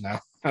heritage now.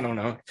 I don't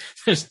know.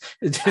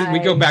 We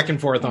go back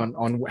and forth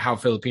on how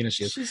Filipino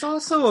she is. She's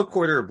also a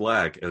quarter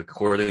black,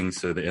 according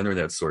to the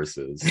internet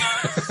sources,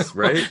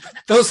 right?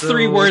 Those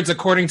 3 words,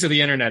 according to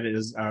the internet,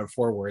 is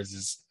 4 words.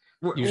 Is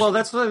usually... Well,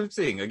 that's what I'm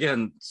saying.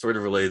 Again, sort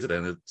of related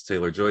to the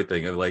Taylor-Joy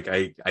thing.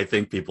 I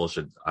think people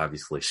should.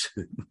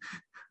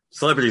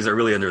 Celebrities are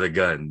really under the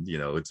gun,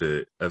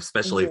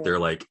 especially if they're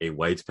a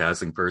white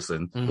passing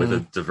person with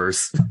a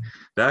diverse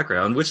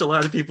background, which a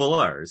lot of people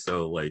are.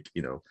 So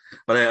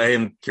but I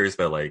am curious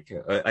about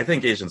I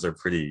think Asians are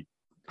pretty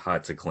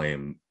hot to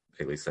claim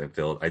Haley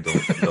Steinfeld. I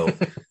don't know.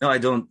 No, I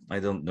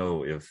don't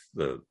know if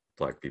the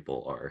black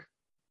people are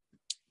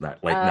not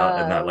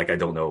I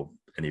don't know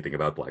anything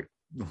about black.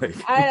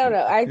 I don't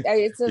know.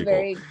 It's a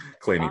very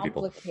complicated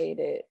people.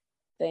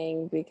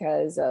 Thing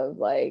because of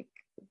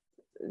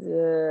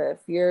if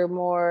you're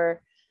more,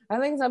 I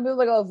think some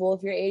people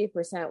if you're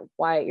 80%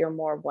 white, you're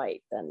more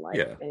white than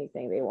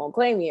anything, they won't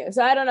claim you.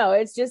 So I don't know.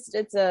 It's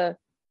it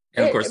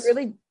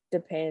really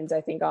depends,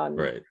 I think, on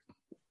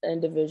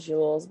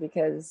individuals,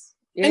 because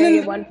you're going to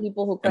get one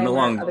people who claim, and the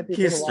long other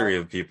people history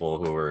of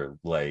people who are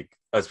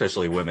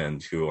especially women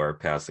who are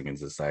passing in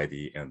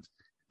society and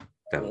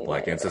have a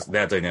black ancestor.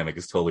 That dynamic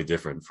is totally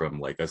different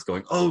from us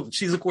going, oh,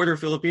 she's a quarter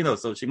Filipino,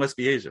 so she must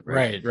be Asian,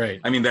 right?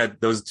 Right. I mean,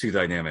 those 2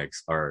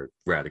 dynamics are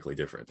radically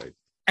different.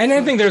 And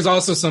I think there's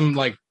also some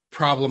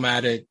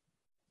problematic,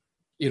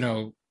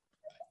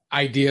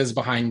 ideas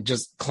behind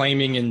just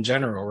claiming in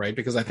general, right?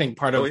 Because I think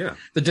part of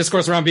the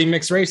discourse around being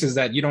mixed race is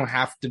that you don't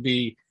have to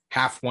be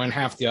half one,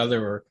 half the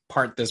other, or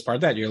part this,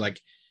 part that.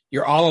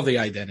 You're all of the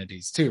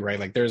identities too, right?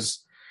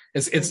 It's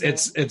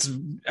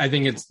I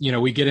think it's,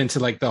 we get into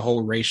the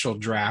whole racial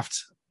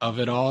draft of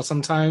it all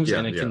sometimes,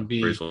 and it can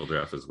be, racial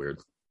draft is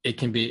weird. It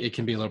can be a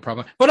little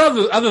problem. But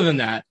other than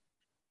that,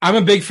 I'm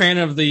a big fan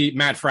of the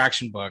Matt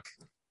Fraction book,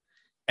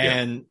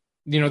 and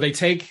they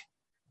take,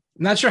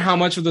 I'm not sure how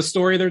much of the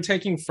story they're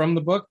taking from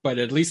the book, but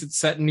at least it's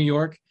set in New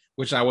York,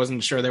 which I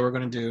wasn't sure they were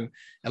going to do.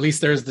 At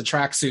least there's the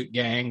tracksuit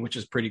gang, which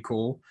is pretty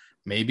cool.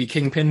 Maybe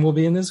Kingpin will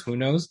be in this. Who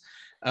knows?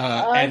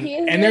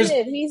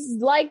 He's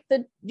like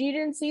you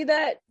didn't see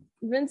that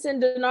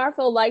Vincent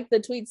D'Onofrio liked the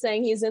tweet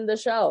saying he's in the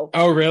show.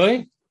 Oh,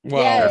 really?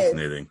 Well, Yes.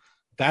 Fascinating.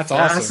 that's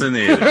awesome.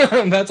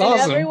 Fascinating. That's And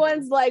awesome.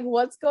 everyone's like,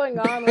 what's going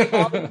on with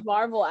all these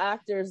Marvel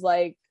actors,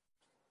 like,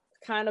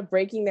 kind of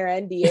breaking their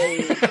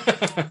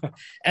NDAs?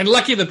 And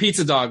Lucky the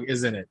Pizza Dog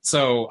is in it.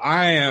 So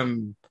I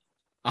am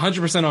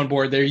 100% on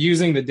board. They're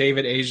using the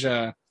David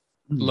Asia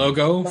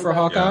logo for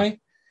Hawkeye.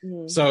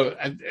 Mhm. So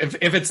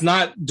if it's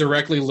not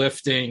directly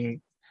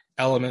lifting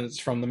elements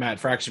from the Matt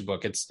Fraction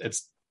book,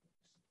 it's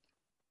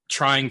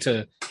trying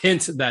to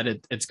hint that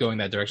it's going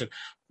that direction.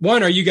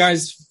 One, are you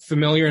guys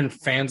familiar and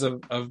fans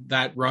of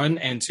that run?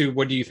 And two,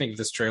 what do you think of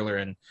this trailer?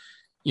 And,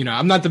 you know,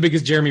 I'm not the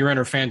biggest Jeremy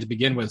Renner fan to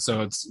begin with,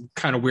 so it's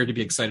kind of weird to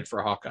be excited for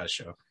a Hawkeye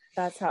show.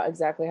 That's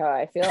exactly how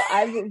I feel.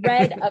 I've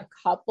read a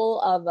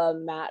couple of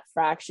Matt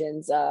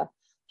Fraction's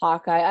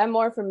Hawkeye. I'm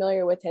more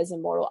familiar with his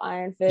Immortal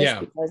Iron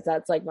Fist because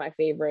that's like my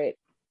favorite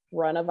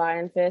run of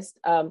Iron Fist.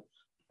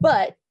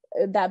 But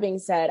that being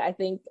said, I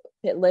think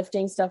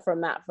lifting stuff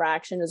from Matt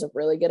Fraction is a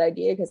really good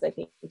idea because I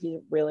think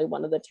he's really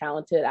one of the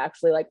talented,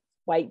 actually, like,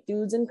 white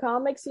dudes in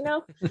comics, you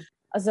know?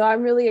 So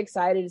I'm really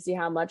excited to see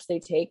how much they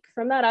take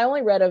from that. I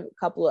only read a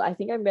couple I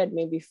think I read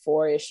maybe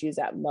 4 issues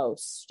at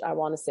most, I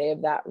want to say,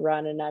 of that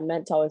run, and I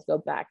meant to always go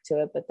back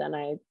to it, but then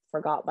I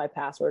forgot my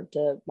password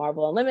to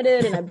Marvel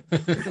Unlimited,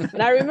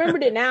 and I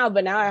remembered it now,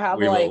 but now I have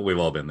We've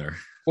all been there.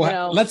 Well, You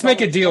know, let's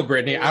make a deal,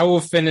 Brittany. I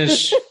will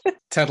finish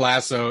Ted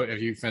Lasso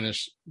if you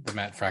finish the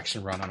Matt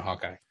Fraction run on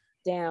Hawkeye.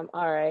 damn,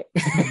 all right.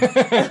 That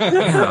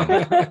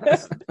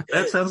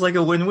sounds like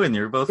a win-win.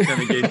 You're both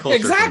going to gain culture.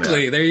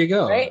 Exactly. There you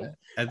go. Right?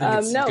 I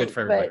think it's good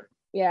for everybody. But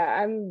yeah,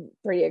 I'm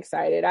pretty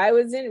excited. I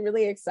wasn't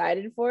really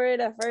excited for it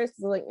at first.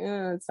 Like,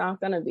 it's not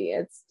gonna be.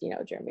 It's, you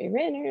know, Jeremy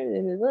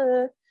Renner, blah, blah,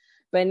 blah.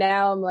 But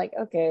now I'm like,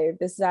 okay,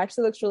 this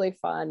actually looks really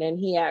fun, and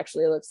he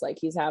actually looks like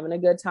he's having a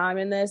good time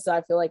in this. So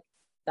I feel like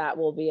that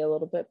will be a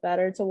little bit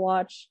better to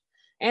watch.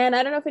 And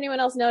I don't know if anyone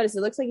else noticed,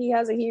 it looks like he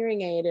has a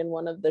hearing aid in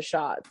one of the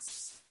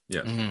shots.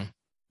 Yeah. Mm-hmm.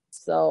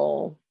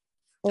 So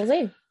we'll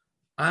see.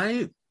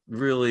 I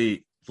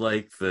really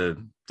like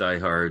the Die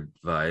Hard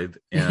vibe,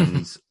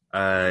 and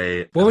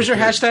What was your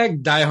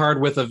hashtag? Die Hard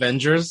with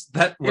Avengers.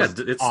 That was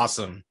it's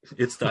awesome.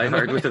 It's Die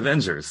Hard with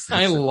Avengers.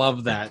 I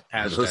love that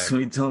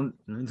hashtag.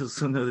 Those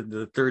who know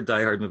the third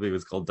Die Hard movie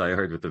was called Die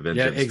Hard with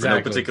Avengers Yeah,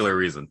 exactly. for no particular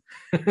reason.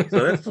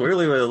 So that's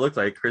clearly what it looked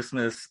like,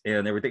 Christmas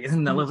and everything.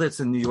 And I love that it's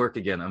in New York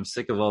again. I'm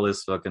sick of all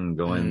this fucking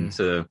going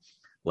to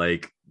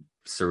like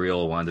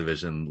surreal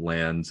WandaVision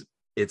land.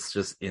 It's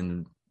just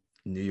in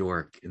New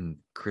York in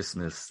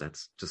Christmas.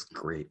 That's just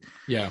great.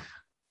 Yeah.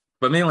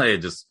 But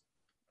mainly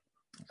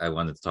I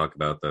wanted to talk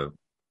about the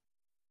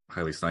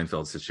Hailey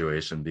Steinfeld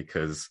situation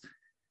because,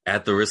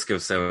 at the risk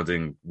of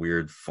sounding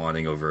weird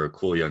fawning over a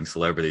cool young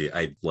celebrity,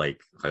 I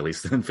like Hailey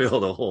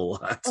Steinfeld a whole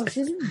lot. Oh,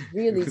 she's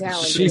really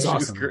talented. She's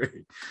awesome. Great.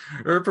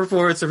 Her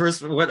performance,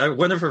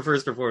 one of her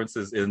first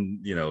performances in,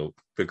 you know,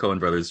 the Coen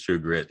Brothers' True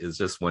Grit is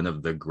just one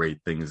of the great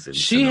things in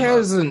She cinema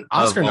has an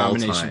Oscar of all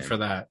nomination time. for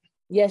that.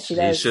 Yes, she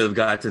does. She should have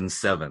gotten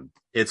 7.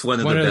 It's one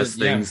of the best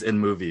things in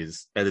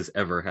movies that has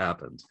ever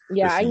happened.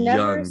 Yeah, This I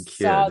never young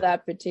saw kid.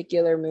 that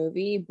particular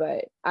movie,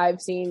 but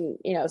I've seen,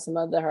 you know, some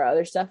of her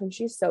other stuff, and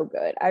she's so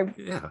good.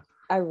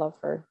 I love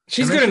her.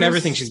 She's And then good in she was-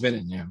 everything she's been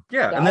in. Yeah.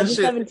 Yeah, Yeah, and then August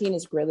she 17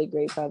 is really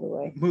great, by the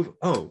way.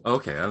 Oh,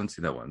 okay. I haven't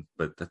seen that one,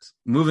 but that's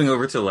moving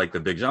over to like the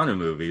big genre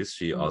movies.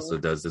 She also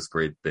does this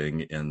great thing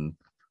in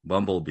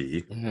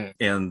Bumblebee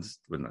and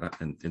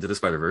Into the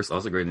Spider-Verse,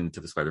 also great in Into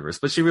the Spider-Verse.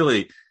 But she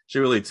really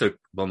took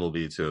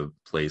Bumblebee to a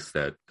place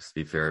that, to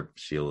be fair,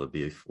 Sheila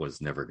Beef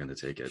was never going to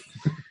take it.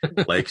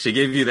 Like, she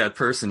gave you that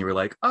person, you were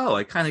like, oh,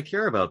 I kind of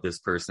care about this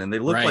person. They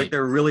look like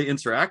they're really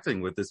interacting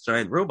with this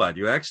giant robot.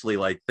 You actually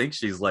like think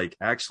she's like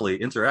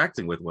actually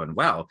interacting with one.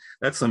 Wow,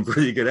 that's some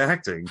pretty good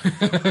acting.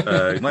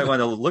 You might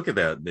want to look at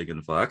that,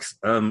 Megan Fox.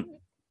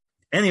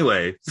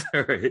 Anyway,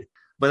 sorry,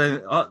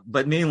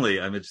 but mainly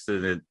I'm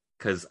interested in it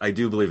because I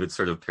do believe it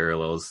sort of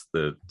parallels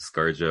the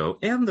ScarJo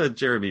and the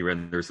Jeremy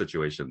Renner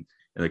situation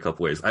in a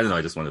couple ways. I don't know.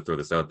 I just want to throw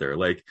this out there.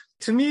 Like,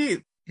 to me,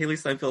 Hailey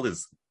Steinfeld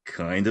is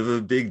kind of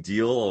a big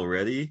deal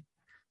already.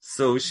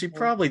 So she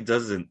probably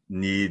doesn't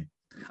need,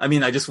 I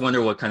mean, I just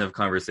wonder what kind of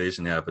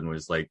conversation happened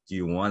was like, do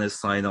you want to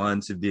sign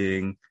on to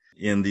being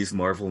in these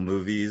Marvel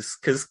movies?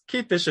 Because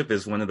Kate Bishop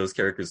is one of those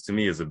characters, to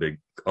me, is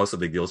also a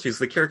big deal. She's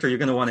the character you're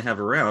going to want to have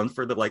around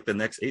for the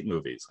next 8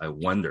 movies. I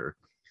wonder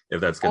if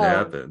that's going to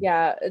happen.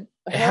 Yeah, It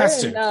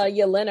has to.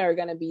 Yelena are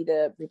going to be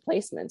the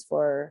replacements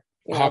for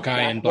Hawkeye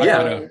and Black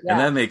Widow. And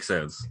that makes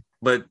sense.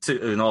 But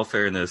in all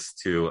fairness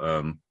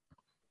to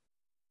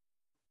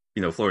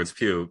Florence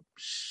Pugh,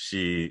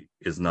 she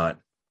is not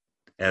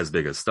as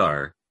big a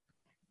star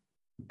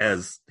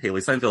as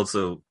Hailey Steinfeld.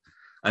 So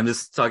I'm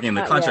just talking in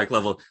the contract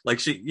level.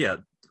 Like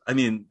I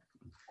mean,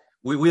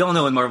 we all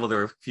know in Marvel there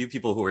are a few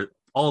people who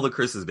all the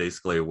Chris's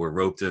basically were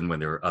roped in when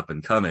they were up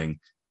and coming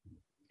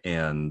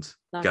and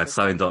got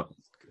signed up.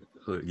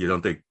 You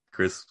don't think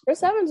Chris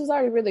Evans was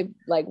already really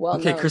well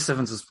known. Chris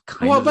Evans was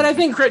but I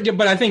think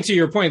to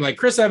your point, like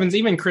Chris Evans,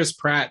 even Chris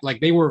Pratt, like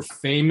they were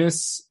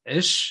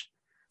famous-ish,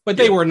 but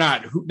they were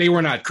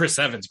not Chris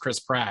Evans, Chris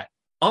Pratt.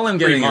 All I'm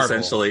getting Marvel.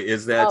 essentially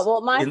is that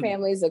well, my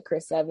family's a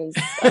Chris Evans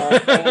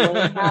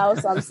family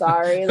house. I'm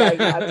sorry, like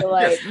I feel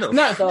like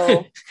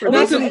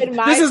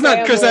this is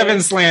not Chris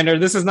Evans slander.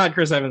 This is not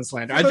Chris Evans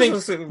slander. I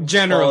think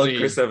generally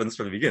Chris Evans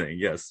from the beginning.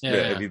 Yes,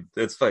 yeah. I mean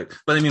that's fine.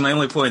 But I mean, my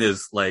only point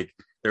is like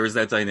there was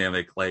that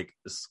dynamic, like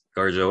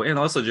ScarJo and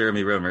also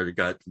Jeremy Renner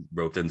got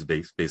roped into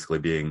basically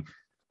being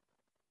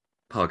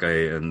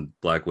Hawkeye and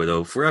Black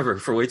Widow forever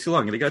for way too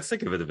long, and they got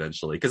sick of it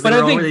eventually because they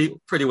were already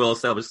pretty well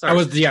established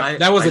stars.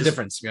 That was the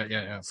difference.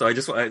 Yeah. So I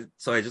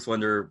just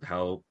wonder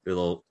how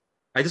it'll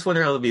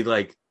be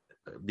like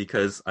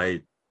because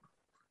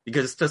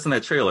just in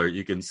that trailer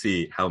you can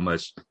see how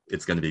much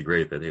it's going to be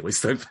great that Haley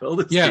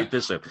Steinfeld is Kate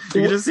Bishop.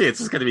 You can just see it's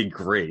just going to be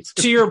great.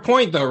 To your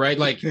point, though, right?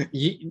 Like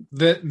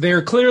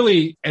they're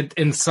clearly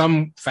in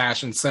some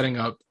fashion setting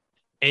up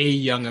a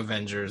Young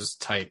Avengers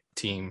type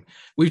team.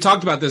 We've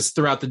talked about this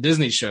throughout the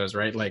Disney shows,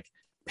 right? Like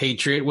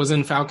Patriot was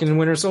in Falcon and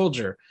Winter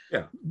Soldier.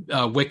 Yeah.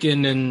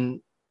 Wiccan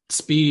and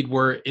Speed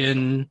were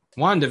in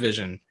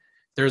WandaVision.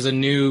 There's a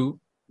new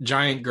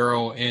giant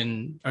girl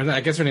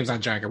I guess her name's not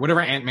Giant Girl,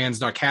 whatever Ant-Man's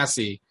daughter,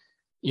 Cassie.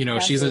 You know,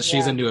 she's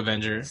a new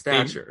Avenger.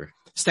 Stature,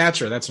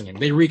 that's her name.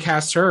 They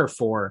recast her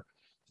for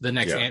the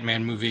next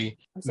Ant-Man movie.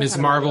 Ms.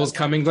 Marvel's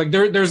coming. Like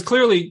there's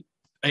clearly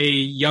a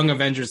Young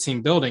Avengers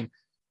team building.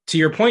 To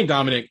your point,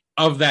 Dominic,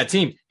 of that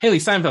team, Haley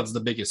Steinfeld's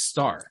the biggest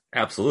star.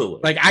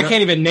 Absolutely. Like I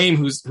can't even name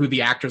who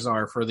the actors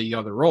are for the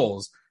other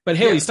roles, but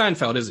Haley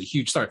Steinfeld is a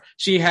huge star.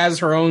 She has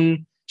her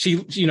own.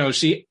 She's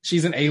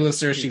an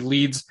A-lister. She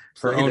leads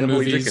her own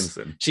movies.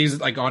 Dickinson.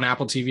 She's like on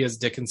Apple TV as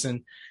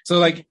Dickinson. So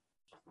like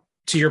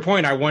to your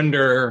point, I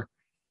wonder,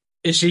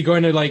 is she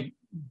going to like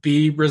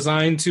be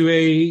resigned to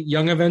a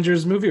Young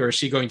Avengers movie, or is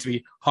she going to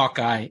be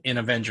Hawkeye in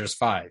Avengers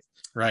 5?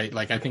 Right?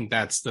 Like I think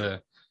that's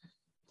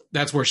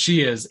where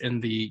she is in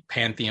the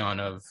pantheon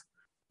of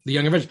the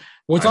Young Avengers.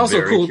 What's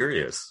also cool?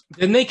 Curious.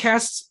 Didn't they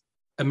cast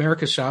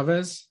America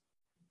Chavez?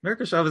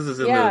 America Chavez is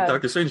in the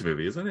Doctor Strange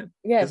movie, isn't it?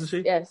 Yes. Isn't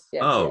she? Yes.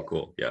 Oh,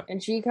 cool. Yeah.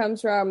 And she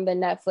comes from the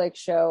Netflix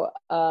show,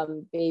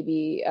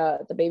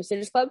 the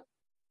Babysitters Club,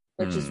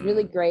 which is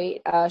really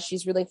great.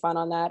 She's really fun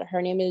on that.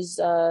 Her name is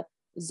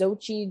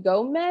Xochitl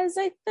Gomez,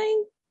 I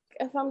think.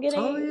 If I'm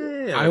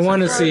getting, I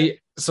want to see.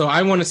 So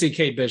I want to see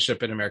Kate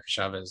Bishop and America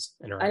Chavez.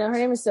 I know her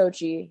name is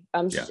Sochi.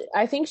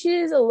 I think she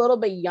is a little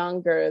bit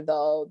younger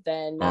though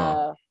than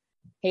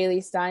Haley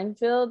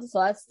Steinfeld.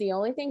 So that's the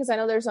only thing, because I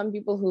know there's some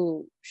people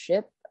who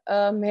ship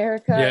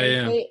America,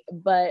 Kate,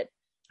 but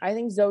I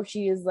think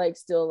Xochitl is like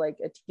still like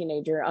a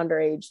teenager,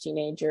 underage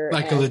teenager,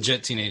 like a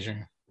legit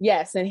teenager.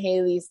 Yes, and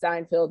Haley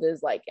Steinfeld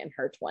is like in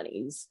her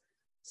 20s.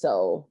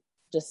 So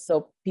just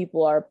so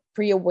people are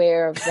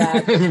pre-aware of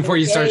that before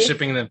you start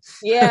shipping them.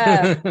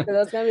 Yeah, because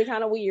that's gonna be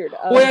kind of weird.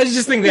 Well, I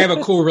just think they have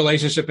a cool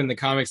relationship in the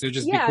comics. It would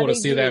just be cool to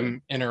see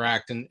them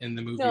interact in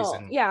the movies.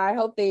 I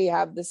hope they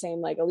have the same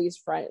like at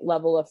least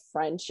level of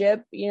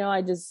friendship. You know,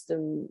 I just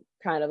am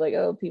kind of like,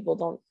 oh, people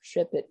don't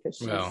ship it because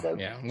she's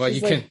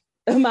you can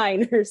a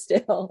minor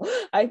still.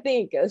 I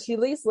think she at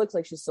least looks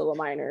like she's still a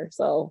minor.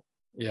 So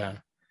yeah.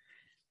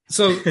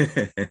 So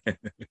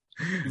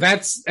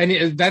that's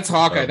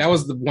Hawkeye. That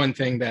was the one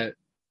thing that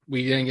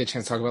we didn't get a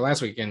chance to talk about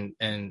last week,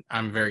 and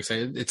I'm very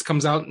excited. It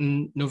comes out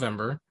in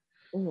November,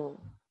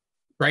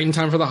 right in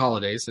time for the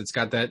holidays. It's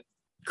got that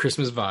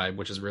Christmas vibe,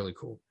 which is really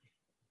cool.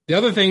 The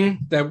other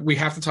thing that we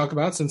have to talk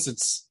about, since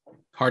it's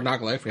Hard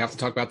Knock Life, we have to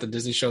talk about the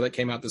Disney show that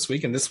came out this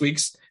week, and this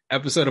week's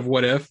episode of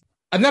What If.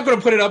 I'm not going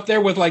to put it up there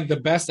with like the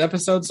best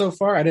episode so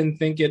far. I didn't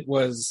think it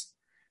was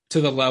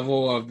to the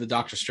level of the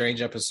Doctor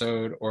Strange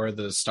episode or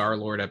the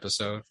Star-Lord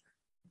episode.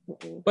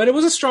 But it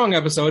was a strong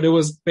episode. It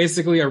was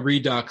basically a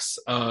redux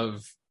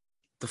of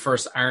the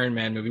first Iron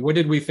Man movie. What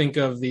did we think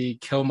of the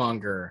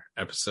Killmonger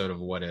episode of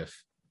What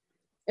If?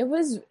 It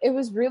was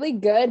really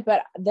good,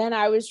 but then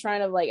I was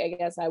trying to like, I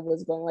guess I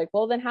was going like,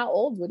 well, then how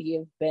old would he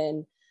have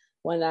been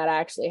when that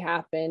actually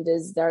happened?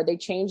 Are they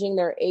changing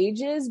their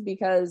ages?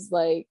 Because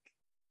like,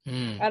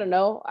 I don't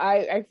know.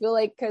 I feel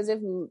like, because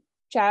if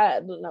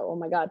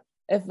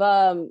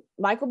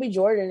Michael B.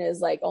 Jordan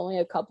is like only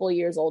a couple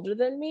years older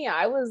than me,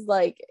 I was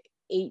like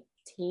 18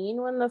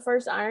 when the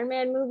first Iron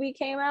Man movie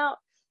came out.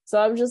 So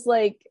I'm just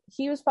like,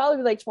 he was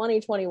probably like 20,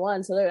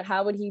 21. So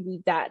how would he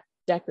be that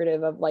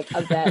decorative of like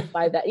a vet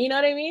by that? You know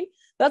what I mean?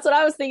 That's what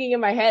I was thinking in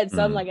my head.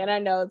 So I'm like, and I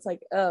know it's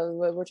like, oh,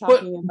 we're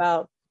talking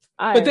about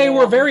Iron But they Man.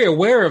 were very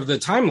aware of the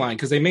timeline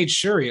because they made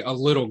Shuri a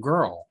little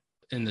girl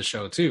in the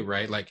show too,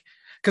 right? Like,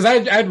 because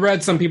I'd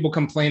read some people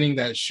complaining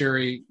that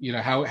Shuri, you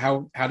know,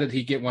 how did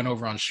he get one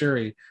over on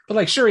Shuri? But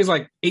like Shuri's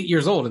like 8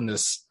 years old in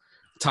this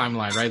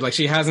timeline, right? Like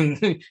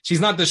she's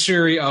not the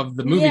Shuri of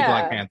the movie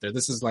Black Panther.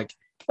 This is like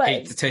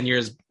 8 to 10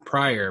 years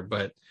prior.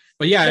 But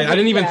yeah, I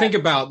didn't even think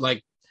about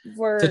like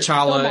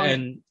T'Challa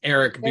and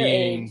Eric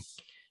being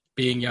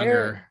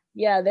younger.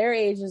 Their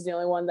age is the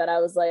only one that I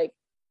was like,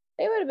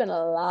 they would have been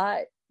a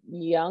lot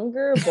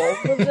younger,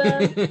 both of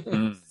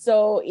them.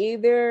 So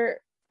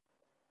either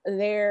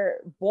they're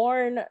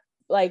born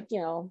like, you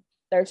know,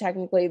 they're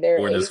technically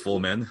born as full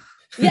men.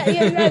 Yeah,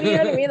 you know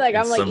what I mean? Like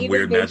I'm like, some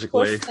weird magic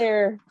way.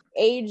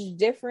 age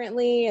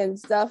differently and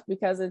stuff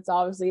because it's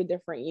obviously a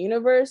different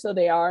universe, so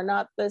they are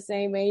not the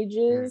same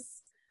ages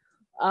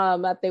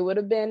that they would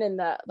have been in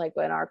the like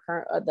in our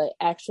current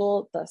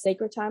the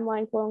sacred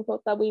timeline, quote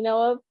unquote, that we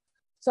know of.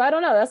 So I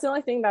don't know. That's the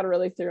only thing that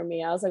really threw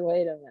me. I was like,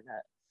 wait a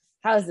minute,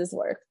 how does this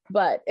work?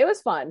 But it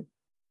was fun.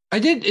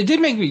 It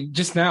did make me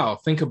just now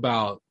think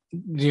about,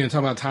 you know,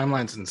 talking about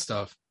timelines and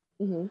stuff.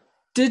 Mm-hmm.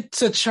 Did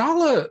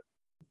T'Challa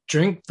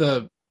drink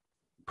the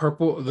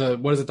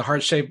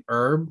heart-shaped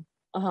herb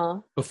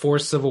before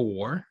Civil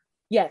War?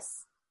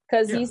 Yes,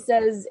 because he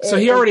says so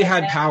he already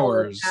had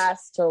powers.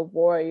 Passed to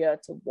warrior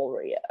to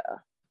warrior.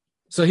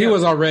 So he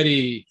was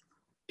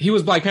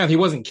Black Panther. He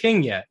wasn't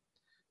king yet.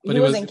 But he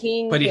wasn't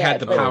king, but he had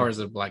the powers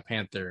of Black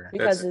Panther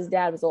because his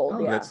dad was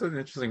old. That's an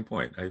interesting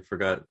point. I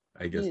forgot.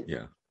 I guess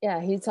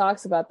Yeah, he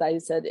talks about that. He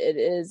said it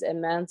is a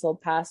mantle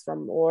passed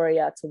from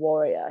warrior to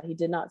warrior. He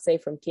did not say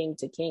from king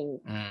to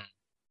king.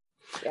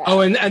 Yeah.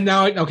 Oh, and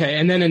now, okay.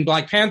 And then in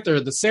Black Panther,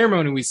 the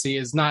ceremony we see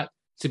is not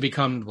to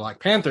become Black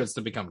Panther, it's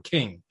to become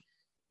king.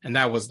 And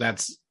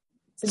that's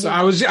so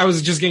I was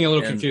just getting a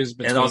little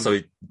confused. And also,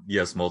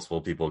 yes,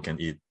 multiple people can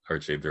eat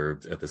heart-shaped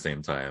herbs at the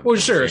same time. Well,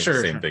 sure.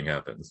 Same thing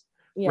happens.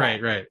 Yeah.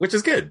 Right. Which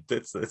is good.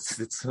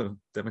 It's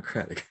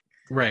democratic.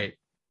 Right.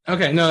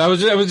 Okay. No, I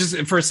was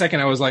just for a second,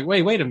 I was like,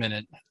 wait a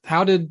minute.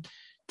 How did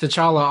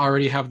T'Challa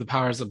already have the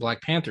powers of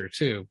Black Panther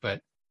too?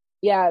 But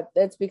yeah,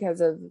 it's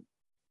because of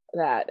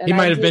that. And he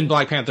might have been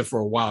Black Panther for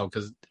a while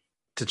because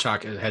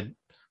T'Chaka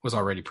was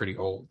already pretty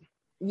old.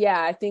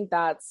 Yeah, I think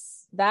that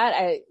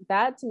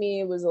to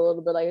me was a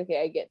little bit like,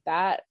 okay, I get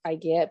that,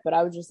 but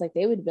I was just like,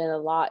 they would have been a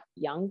lot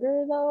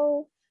younger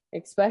though,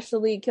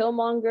 especially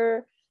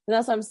Killmonger. And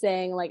that's what I'm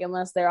saying, like,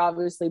 unless they're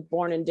obviously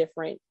born in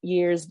different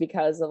years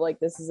because of like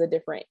this is a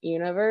different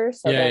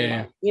universe. So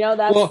yeah. You know,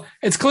 that's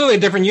it's clearly a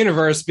different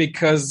universe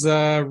because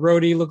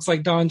Rhodey looks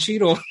like Don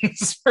Cheadle in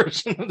this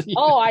version of the universe.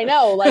 Oh, I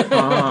know, like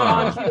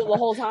Don Cheadle the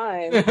whole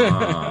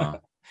time.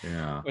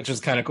 Yeah, which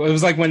was kind of cool. It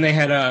was like when they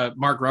had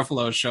Mark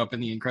Ruffalo show up in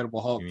the Incredible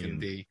Hulk in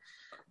the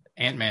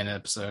Ant-Man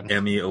episode.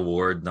 Emmy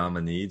Award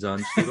nominee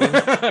Don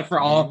Cheadle for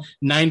all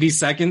 90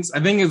 seconds.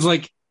 I think it's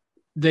like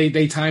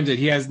they timed it.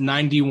 He has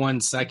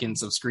 91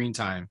 seconds of screen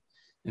time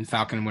in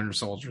Falcon and Winter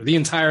Soldier. The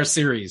entire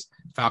series,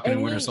 Falcon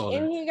and Winter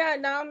Soldier. And he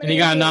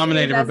got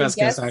nominated for Best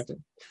Guest Actor.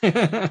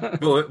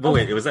 but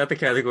wait, was that the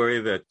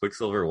category that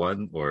Quicksilver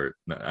won? Or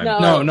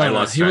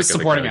no. He was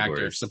supporting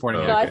actor.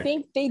 Supporting actor. I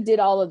think they did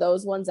all of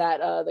those ones at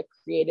the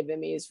Creative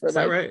Emmys for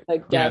right?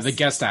 The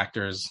guest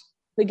actors.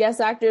 The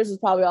guest actors was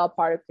probably all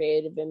part of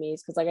Creative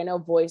Emmys because, like, I know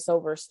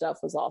voiceover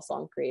stuff was also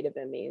on Creative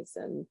Emmys,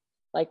 and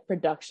like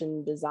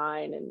production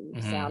design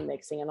and sound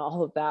mixing and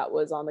all of that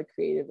was on the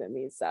Creative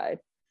Emmys side.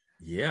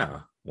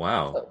 Yeah.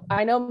 Wow. So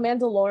I know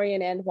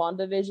Mandalorian and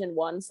WandaVision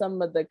won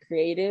some of the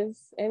creative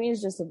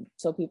Emmys, just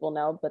so people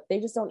know, but they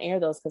just don't air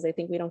those because they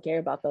think we don't care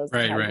about those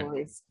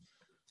categories.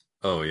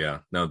 Right. Oh yeah.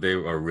 No, they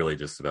are really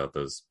just about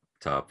those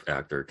top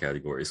actor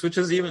categories, which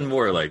is even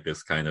more like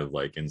this kind of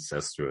like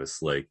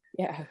incestuous, like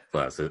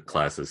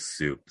classes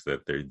soup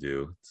that they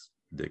do. It's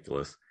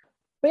ridiculous.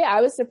 But yeah,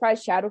 I was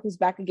surprised Chadwick was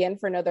back again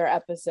for another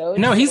episode.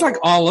 No, he's like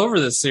all over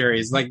this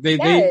series. Like they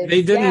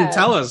didn't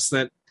tell us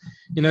that,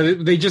 you know,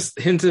 they just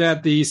hinted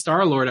at the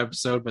Star-Lord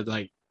episode, but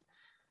like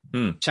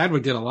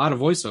Chadwick did a lot of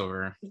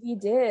voiceover. He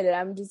did.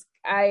 And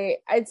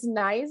it's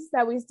nice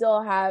that we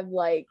still have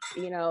like,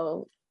 you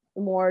know,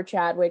 more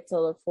Chadwick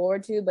to look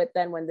forward to, but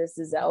then when this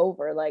is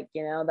over, like,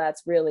 you know,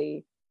 that's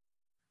it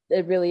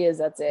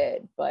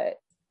but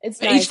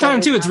it's nice each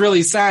time too. It's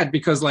really sad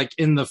because like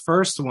in the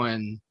first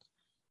one,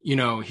 you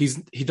know, he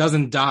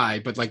doesn't die,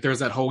 but like there's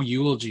that whole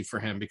eulogy for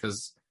him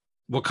because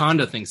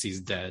Wakanda thinks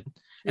he's dead,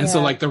 and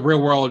so like the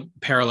real world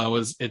parallel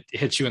is it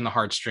hits you in the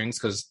heartstrings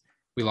because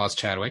we lost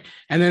Chadwick.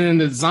 And then in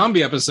the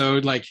zombie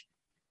episode, like,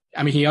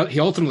 I mean, he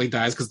ultimately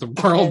dies because the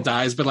world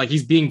dies, but like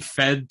he's being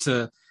fed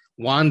to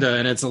Wanda,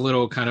 and it's a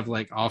little kind of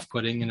like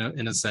off-putting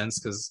in a sense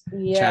because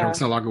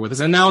Chadwick's no longer with us.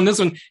 And now in this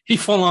one, he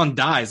full on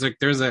dies. Like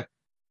there's a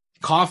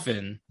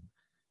coffin,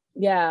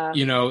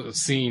 you know,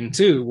 scene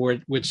too,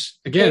 which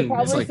again, they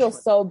probably like, feel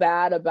so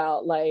bad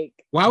about like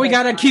why we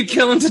gotta keep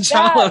killing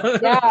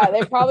T'Challa.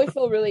 They probably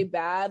feel really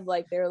bad.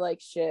 Like they're like,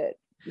 shit,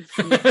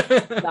 he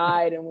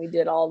died, and we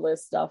did all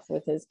this stuff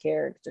with his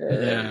character.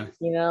 And,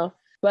 you know.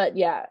 But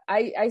yeah,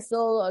 I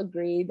still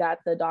agree that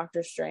the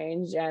Doctor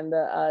Strange and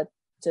the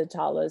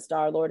T'Challa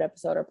Star-Lord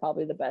episode are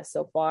probably the best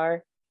so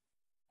far.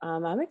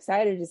 I'm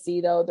excited to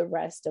see though the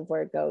rest of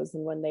where it goes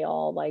and when they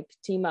all like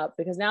team up,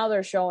 because now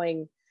they're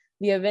showing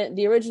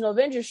the original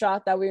Avengers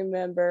shot that we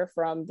remember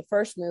from the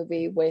first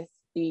movie with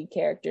the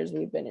characters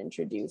we've been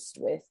introduced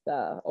with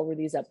over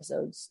these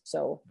episodes.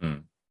 So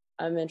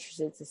I'm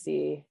interested to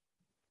see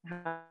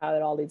how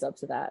it all leads up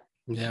to that.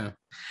 Yeah.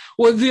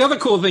 Well, the other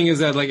cool thing is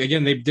that, like,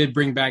 again, they did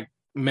bring back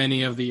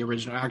many of the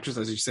original actors.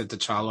 As you said,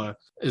 T'Challa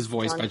is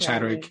voiced by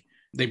Chadwick.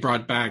 They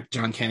brought back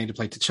John Candy to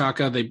play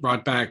T'Chaka. They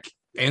brought back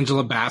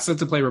Angela Bassett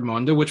to play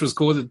Ramonda, which was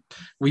cool. That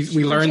we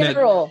learned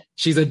that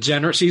she's a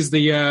general. She's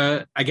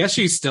the I guess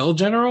she's still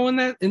general in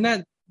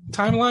that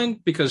timeline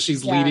because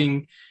she's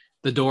leading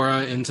the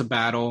Dora into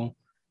battle,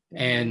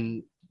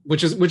 and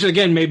which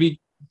again, maybe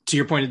to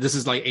your point, this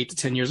is like 8 to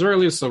 10 years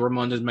earlier, so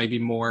Ramonda might be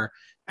more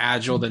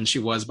agile than she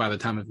was by the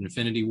time of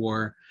Infinity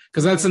War.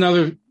 Because that's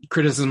another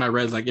criticism I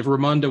read. Like, if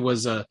Ramonda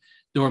was a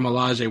Dora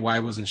Milaje, why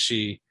wasn't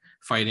she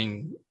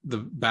fighting the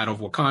Battle of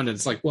Wakanda?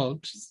 It's like, well,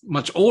 she's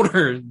much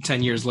older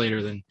 10 years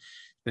later than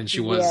she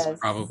was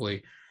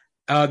probably.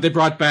 They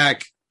brought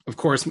back, of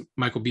course,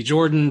 Michael B.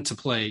 Jordan to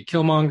play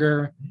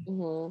Killmonger.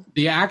 Mm-hmm.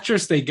 The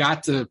actress they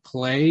got to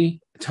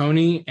play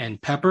Tony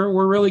and Pepper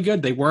were really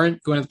good. They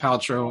weren't Gwyneth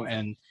Paltrow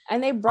and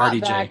they brought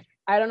RDJ. Back.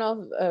 I don't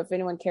know if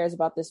anyone cares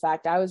about this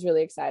fact. I was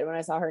really excited when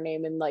I saw her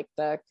name in like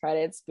the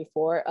credits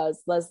before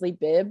as Leslie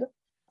Bibb.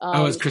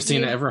 It's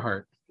Christina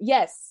Everhart.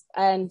 Yes,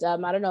 and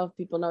I don't know if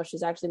people know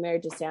she's actually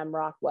married to Sam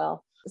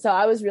Rockwell. So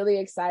I was really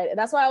excited.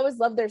 That's why I always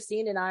love their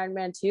scene in Iron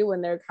Man 2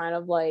 when they're kind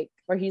of like,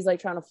 where he's like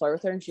trying to flirt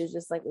with her and she's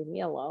just like, leave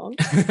me alone.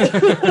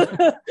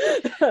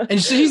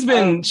 And she's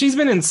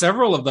been in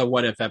several of the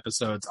What If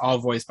episodes, all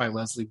voiced by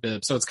Leslie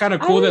Bibb. So it's kind of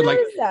cool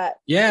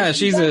that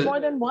she's more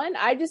than one.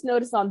 I just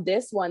noticed on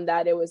this one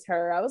that it was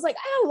her. I was like,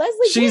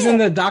 Leslie She's Bibb. in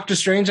the Doctor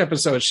Strange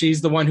episode.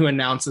 She's the one who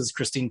announces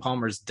Christine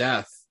Palmer's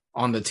death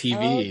on the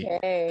TV.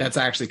 Okay. That's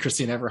actually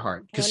Christine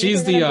Everhart, because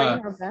she's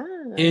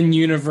the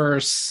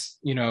in-universe,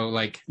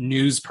 like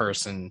news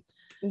person.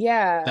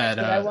 Yeah, but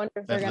I wonder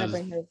if they're gonna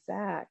bring her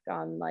back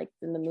on like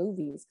in the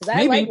movies, because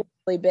I like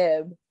Leslie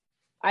Bibb.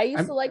 I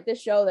used to like this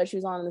show that she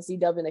was on in the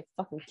CW, and they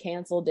fucking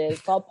canceled it.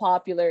 It's called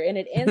Popular, and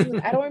it ends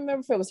with, I don't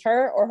remember if it was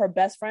her or her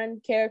best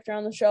friend character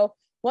on the show.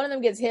 One of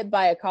them gets hit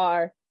by a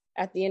car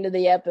at the end of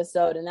the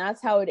episode, and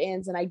that's how it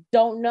ends. And I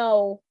don't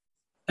know.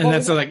 And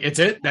that's like, it's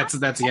it. That's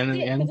the end of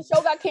the end. The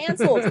show got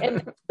canceled,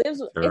 and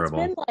it's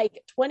been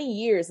like 20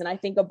 years, and I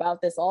think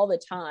about this all the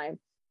time.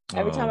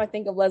 Every time I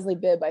think of Leslie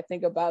Bibb, I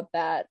think about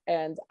that,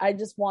 and I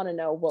just want to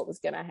know what was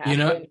going to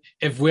happen.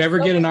 If we ever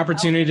get an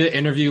opportunity to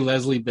interview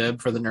Leslie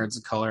Bibb for the Nerds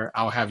of Color,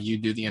 I'll have you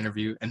do the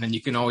interview, and then you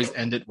can always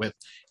end it with,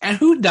 and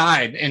who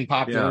died in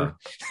Popular?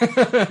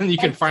 Yeah. And you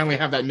can finally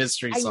have that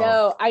mystery solved. I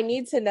know. I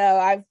need to know.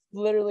 I've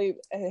literally,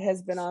 it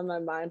has been on my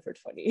mind for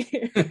 20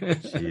 years.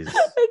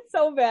 It's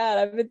so bad.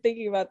 I've been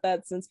thinking about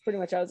that since pretty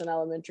much I was in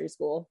elementary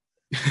school.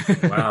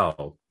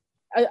 Wow.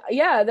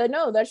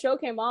 That show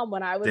came on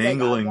when I was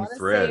dangling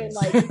threads in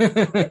like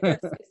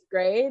 6th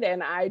grade,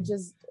 and I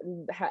just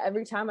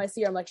every time I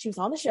see her, I'm like, she was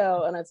on the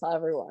show, and I tell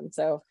everyone.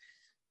 So,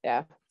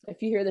 yeah,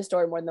 if you hear this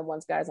story more than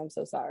once, guys, I'm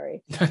so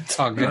sorry. It's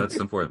all good. No, that's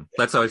important.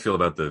 That's how I feel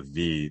about the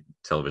V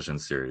television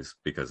series,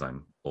 because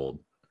I'm old.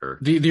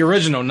 The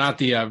original, not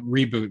the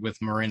reboot with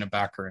Marina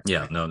Baccarin.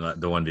 Yeah, no, not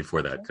the one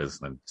before that, because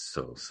I'm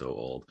so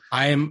old.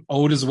 I am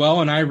old as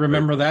well, and I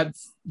remember that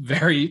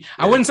very.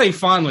 I wouldn't say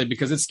fondly,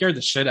 because it scared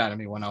the shit out of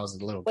me when I was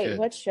a little kid. Wait,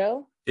 what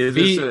show?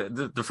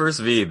 The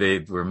first V, they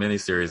were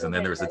miniseries, and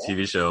then there was a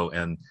TV show,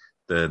 and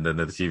then the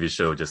TV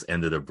show just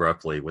ended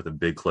abruptly with a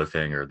big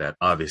cliffhanger that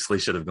obviously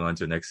should have gone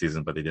to next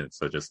season, but they didn't.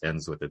 So it just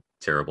ends with a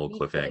terrible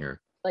cliffhanger.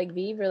 Like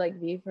V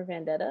for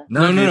Vendetta?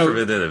 No. For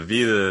Vendetta.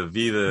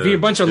 V, a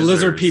bunch of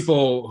lizard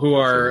people who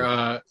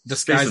are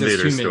disguised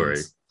as humans. Story.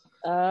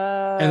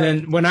 And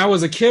then when I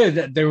was a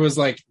kid, there was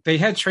they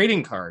had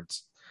trading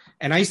cards,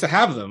 and I used to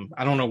have them.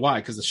 I don't know why,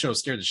 because the show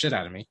scared the shit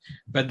out of me.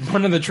 But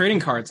one of the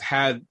trading cards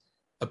had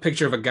a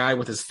picture of a guy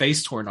with his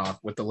face torn off,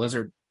 with the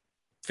lizard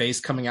face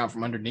coming out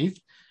from underneath.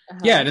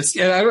 Uh-huh. Yeah,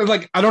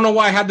 I don't know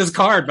why I had this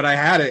card, but I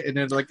had it, and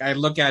it's I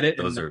look at it.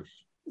 It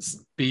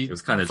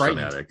was kind of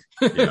traumatic.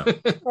 Yeah.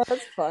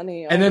 That's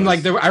funny. And then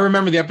I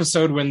remember the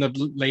episode when the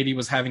lady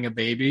was having a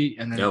baby,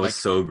 and then that was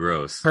so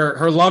gross.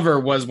 Her lover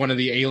was one of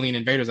the alien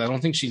invaders. I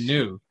don't think she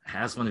knew.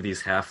 Has one of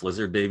these half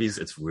lizard babies.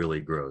 It's really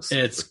gross.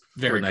 It's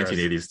very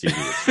 1980s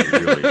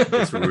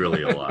TV. It's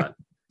really a lot.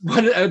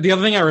 But the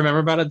other thing I remember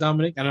about it,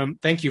 Dominic, and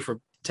thank you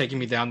for taking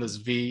me down this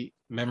V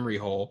memory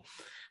hole,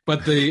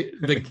 but the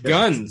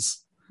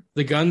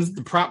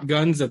the prop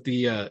guns that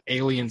the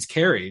aliens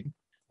carried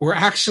were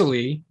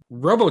actually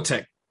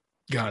Robotech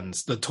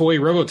guns, the toy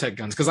Robotech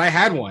guns, because I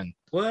had one.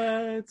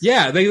 What?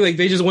 Yeah, they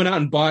just went out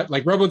and bought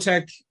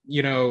Robotech,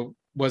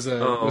 was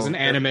an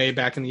anime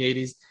back in the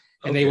 80s,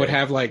 and they would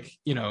have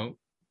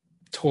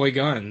toy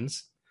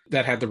guns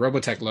that had the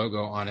Robotech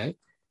logo on it.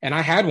 And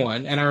I had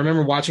one, and I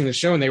remember watching the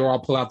show, and they were all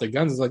pull out their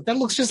guns. It's that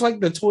looks just like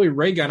the toy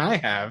ray gun I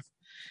have.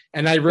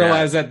 And I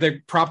realized that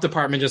the prop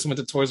department just went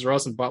to Toys R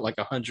Us and bought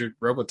 100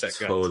 Robotech guns.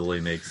 Totally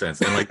makes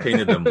sense. And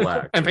painted them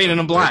black. And painted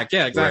them black.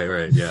 Yeah, exactly.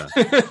 Right, yeah.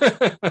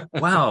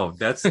 Wow,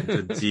 that's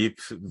the deep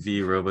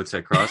V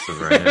Robotech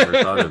crossover I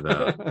never thought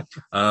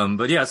about.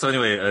 But yeah, so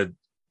anyway,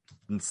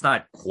 it's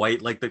not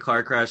quite like the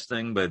car crash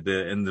thing, but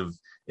in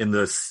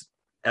the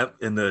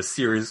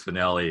series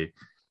finale,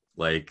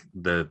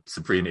 the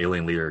supreme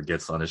alien leader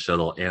gets on a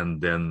shuttle,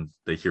 and then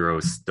the hero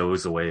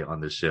stows away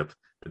on the ship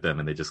with them,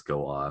 and they just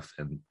go off,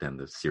 and then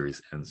the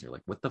series ends. And you're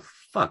like, what the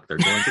fuck? They're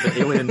going to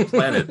the alien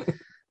planet.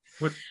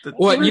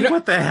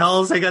 What the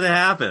hell is going to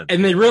happen?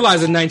 And they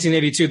realized in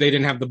 1982 they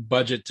didn't have the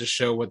budget to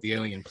show what the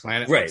alien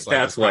planet was. Right,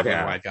 that's what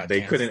happened. They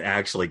couldn't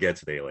actually get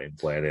to the alien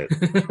planet.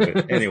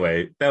 But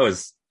anyway, that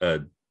was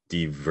a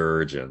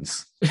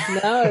divergence.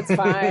 No, it's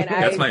fine.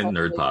 That's my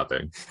nerd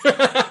popping.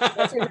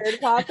 That's your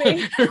nerd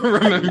popping?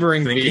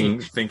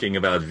 Remembering thinking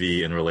about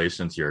V in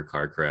relation to your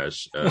car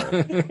crash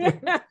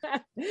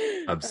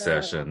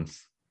obsession.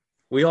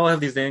 We all have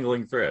these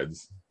dangling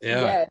threads.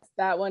 Yeah. Yes,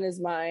 that one is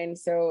mine.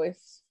 So if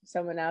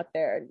someone out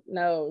there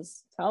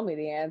knows, tell me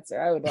the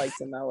answer. I would like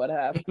to know what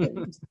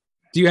happened.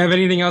 Do you have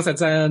anything else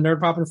that's nerd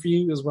popping for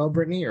you as well,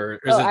 Brittany, or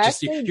is it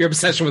just your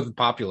obsession with the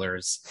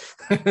populars?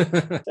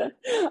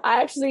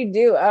 I actually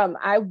do.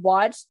 I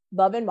watched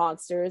Love and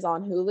Monsters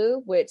on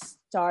Hulu, which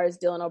stars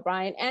Dylan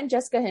O'Brien and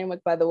Jessica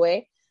Henwick, by the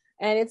way.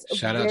 And it's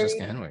shout out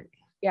Jessica Henwick.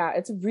 Yeah,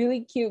 it's a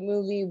really cute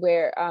movie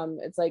where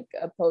it's like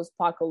a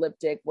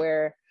post-apocalyptic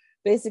where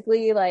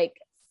basically like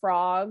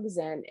frogs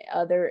and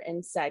other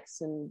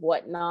insects and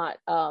whatnot,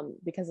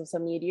 because of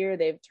some meteor,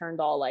 they've turned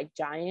all like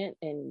giant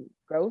and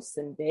gross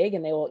and big,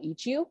 and they will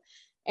eat you.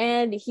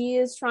 And he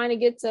is trying to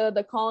get to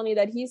the colony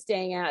that he's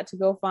staying at to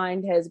go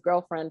find his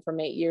girlfriend from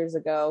 8 years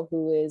ago,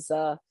 who is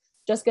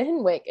Jessica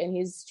Henwick, and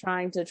he's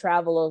trying to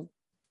travel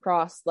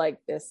across like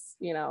this,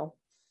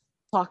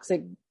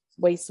 toxic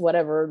waste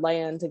whatever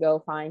land to go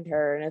find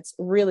her. And it's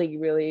really,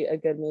 really a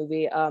good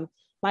movie.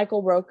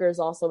 Michael Rooker is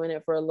also in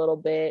it for a little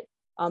bit.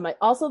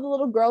 Also the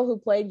little girl who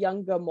played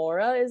young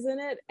Gamora is in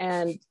it,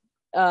 and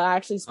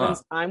actually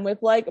spends time with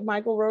like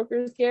Michael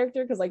Rooker's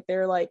character, because like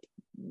they're like,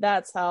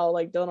 that's how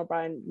like Dylan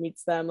O'Brien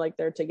meets them, like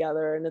they're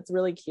together, and it's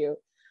really cute.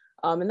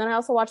 And then I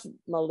also watched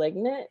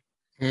Malignant,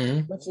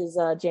 which is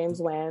a James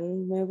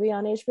Wan movie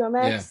on HBO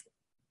Max. Yeah.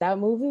 That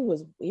movie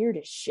was weird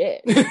as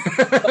shit.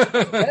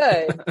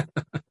 Good.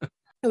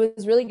 It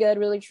was really good,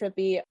 really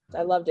trippy.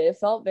 I loved it. It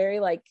felt very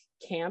like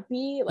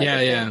campy. Like,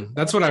 yeah.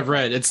 That's what I've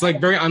read. It's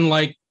like very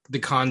unlike the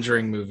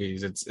Conjuring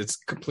movies. It's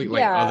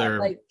completely other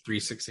like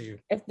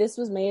 360. If this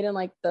was made in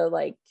like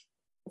the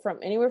from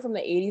anywhere from the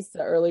 80s to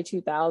the early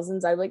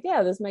 2000s, I'd be like,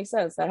 yeah, this makes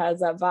sense. That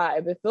has that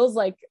vibe. It feels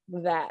like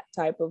that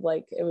type of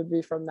like, it would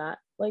be from that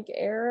like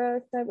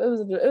era type.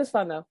 It was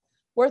fun though.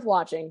 Worth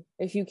watching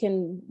if you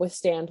can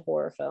withstand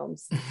horror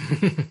films.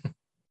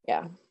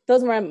 Yeah,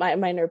 those were my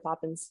nerd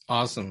poppins.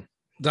 Awesome.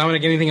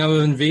 Dominic, anything other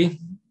than V?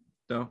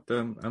 No,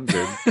 I'm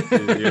good.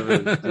 Do you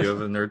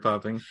have a nerd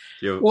popping?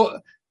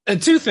 Well,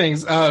 two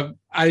things.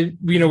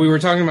 We were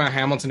talking about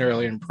Hamilton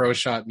earlier and pro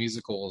shot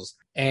musicals,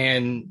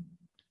 and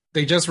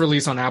they just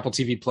released on Apple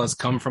TV Plus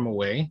 "Come From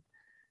Away,"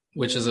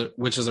 which is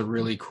a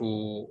really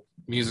cool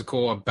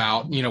musical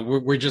about,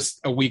 we're just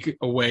a week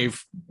away.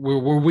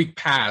 We're a week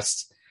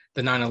past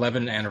the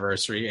 9/11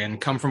 anniversary, and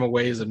 "Come From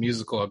Away" is a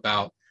musical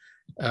about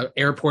an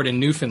airport in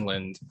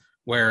Newfoundland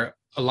where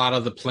a lot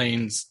of the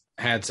planes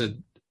had to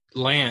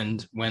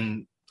land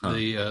when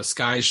the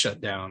skies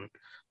shut down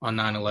on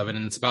 9/11,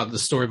 and it's about the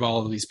story of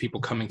all of these people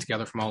coming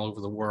together from all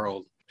over the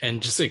world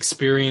and just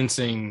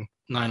experiencing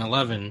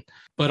 9/11,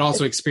 but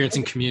also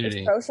experiencing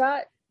community. Pro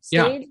Shot?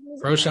 Yeah,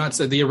 Pro Shot's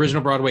the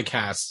original Broadway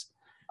cast,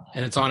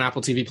 and it's on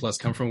Apple TV Plus.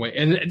 Come From Away,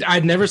 and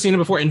I'd never seen it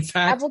before. In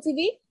fact, Apple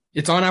TV?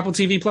 It's on Apple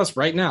TV Plus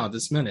right now,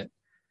 this minute,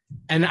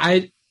 and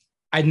I'd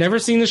never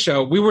seen the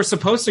show. We were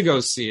supposed to go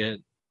see it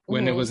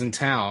when it was in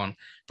town,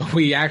 but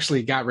we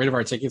actually got rid of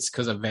our tickets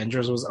because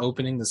Avengers was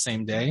opening the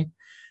same day.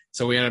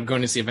 So we ended up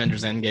going to see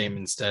Avengers Endgame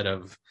instead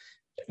of,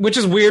 which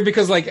is weird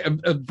because like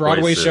a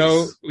Broadway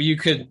show, you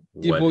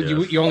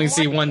only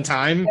see one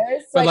time,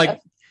 but like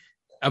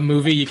a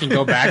movie you can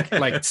go back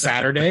like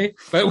Saturday.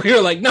 But we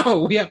were like,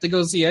 no, we have to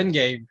go see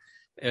Endgame,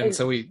 and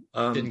so we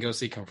didn't go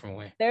see Come From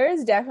Away. There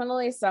is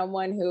definitely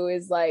someone wwho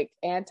is like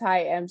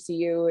anti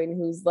MCU and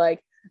who's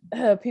like,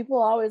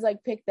 people always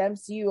like pick the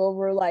MCU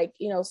over like,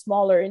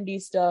 smaller indie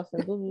stuff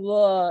and blah, blah,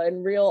 blah,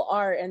 and real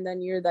art, and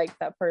then you're like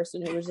that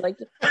person who was like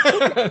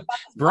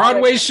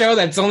Broadway show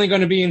that's only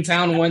going to be in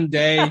town one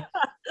day,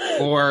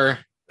 or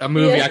a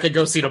movie I could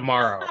go see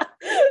tomorrow.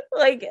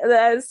 Like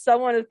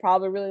someone is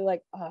probably really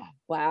like, oh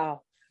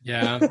wow.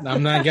 Yeah,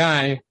 I'm that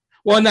guy.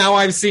 Well, now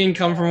I've seen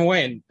Come From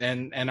Away,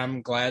 and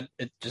I'm glad.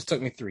 It just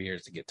took me 3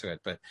 years to get to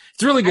it, but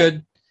it's really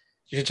good.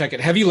 You should check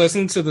it. Have you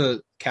listened to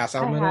the cast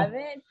album? I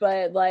haven't,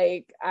 but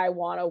like I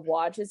want to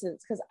watch it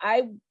because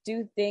I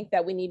do think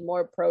that we need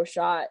more pro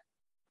shot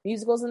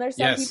musicals. And there's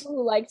some people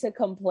who like to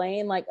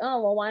complain like,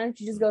 oh, well, why don't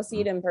you just go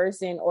see it in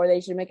person, or they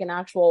should make an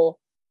actual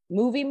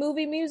movie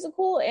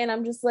musical. And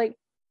I'm just like,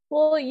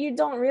 well, you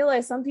don't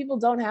realize some people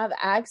don't have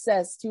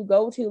access to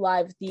go to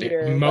live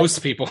theater.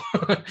 Most people.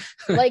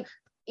 Like,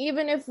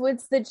 even if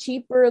it's the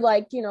cheaper,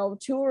 like,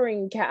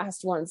 touring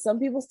cast ones, some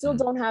people still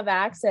don't have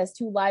access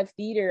to live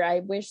theater.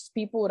 I wish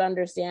people would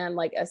understand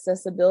like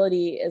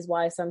accessibility is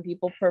why some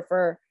people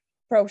prefer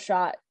pro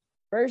shot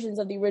versions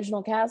of the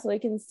original cast so they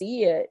can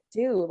see it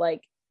too.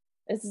 Like,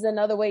 this is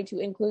another way to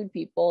include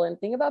people, and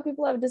think about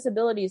people who have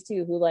disabilities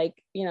too, who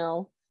like,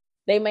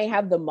 they may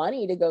have the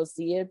money to go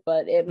see it,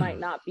 but it might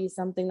not be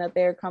something that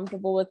they're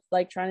comfortable with,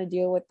 like trying to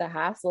deal with the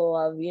hassle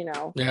of,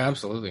 Yeah,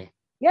 absolutely.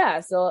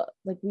 Yeah, so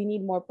like we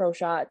need more pro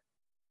shot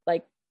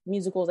like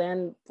musicals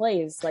and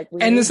plays.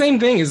 The same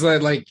thing is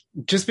that like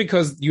just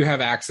because you have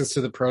access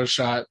to the pro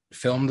shot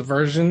filmed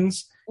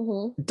versions,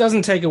 it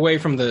doesn't take away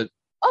from the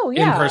Oh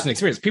yeah, in-person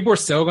experience. People are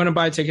still going to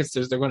buy tickets.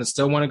 They're going to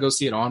still want to go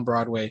see it on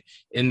Broadway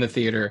in the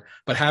theater.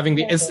 But having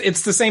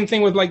it's the same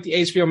thing with like the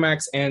HBO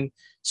Max and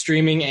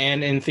streaming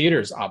and in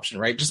theaters option,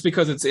 right? Just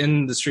because it's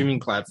in the streaming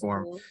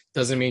platform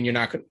doesn't mean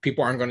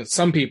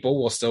some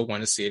people will still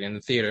want to see it in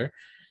the theater.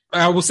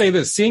 I will say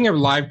this: seeing a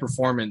live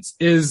performance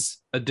is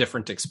a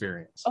different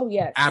experience. Oh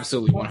yes,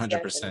 absolutely,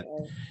 100%.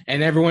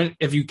 And everyone,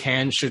 if you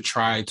can, should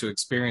try to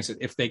experience it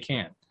if they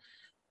can.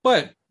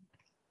 But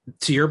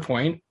to your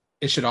point,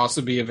 it should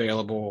also be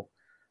available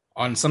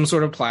on some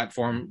sort of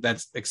platform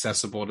that's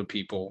accessible to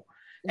people.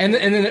 And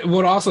then it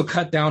would also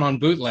cut down on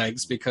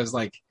bootlegs, because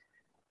like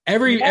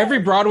every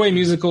Broadway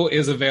musical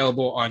is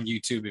available on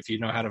YouTube if you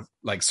know how to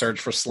like search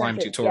for slime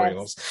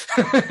tutorials.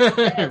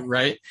 Yes.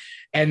 Right.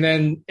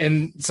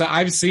 And so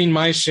I've seen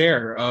my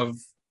share of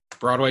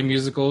Broadway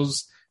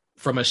musicals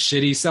from a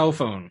shitty cell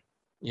phone.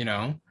 You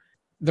know,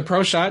 the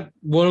Pro Shot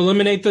will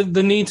eliminate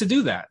the need to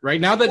do that. Right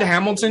now that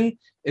Hamilton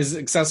is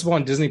accessible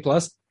on Disney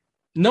Plus,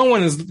 no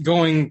one is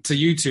going to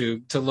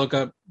YouTube to look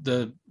up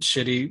the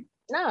shitty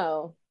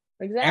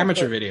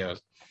amateur videos.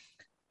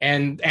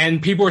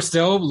 And people are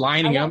still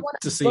lining up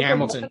to see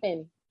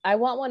Hamilton. I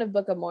want one of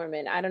Book of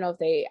Mormon. I don't know if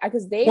they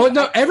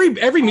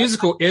every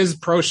musical is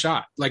Pro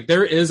Shot. Like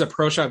there is a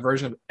Pro Shot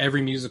version of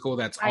every musical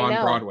that's on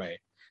Broadway.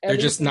 They're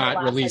just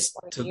not released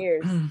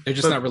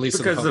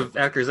because of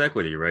Actors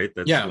Equity, right?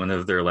 That's one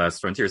of their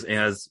last frontiers,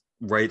 as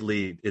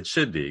rightly it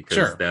should be,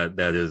 because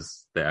that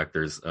is the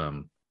actors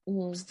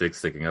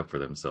sticking up for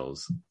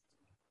themselves.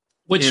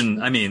 Which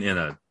in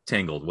a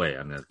tangled way.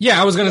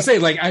 I was going to say,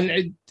 like,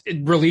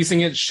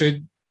 releasing it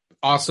should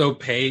also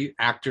pay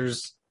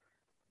actors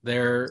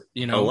their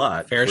a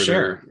lot fair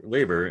share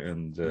labor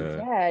and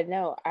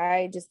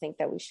I just think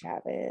that we should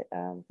have it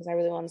because I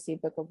really want to see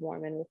Book of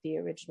Mormon with the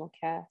original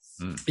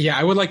cast.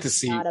 I would like to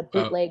see not a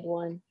bootleg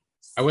one.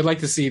 I would like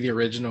to see the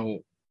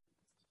original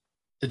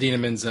Idina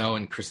Menzel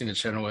and Christina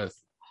Chenoweth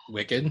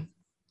Wicked.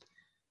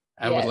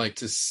 I would like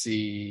to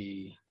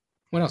see,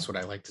 what else would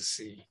I like to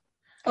see?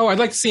 I'd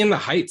like to see In the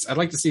Heights. I'd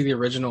like to see the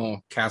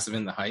original cast of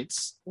In the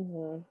Heights.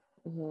 What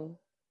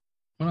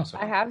else?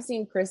 I have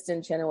seen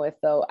Kristen Chenoweth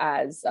though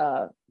as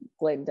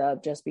Glinda,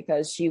 just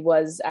because she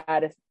was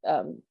at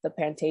the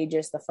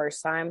Pantages the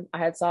first time I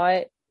had saw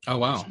it. Oh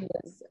wow!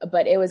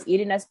 But it was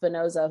Eden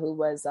Espinosa who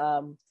was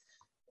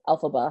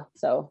Elphaba.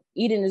 So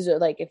Eden is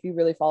like, if you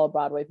really follow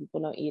Broadway,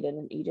 people know Eden,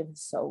 and Eden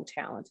is so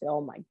talented.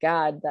 Oh my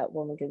God, that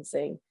woman can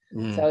sing.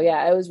 So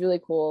yeah, it was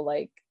really cool,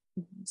 like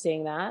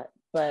seeing that.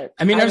 But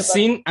I mean, I've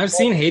seen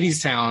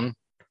Hadestown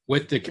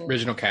with the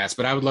original cast,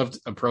 but I would love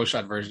a Pro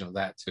Shot version of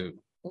that too.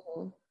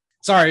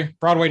 Sorry,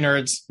 Broadway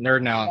nerds,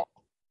 nerding out.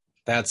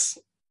 That's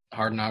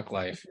Hard Knock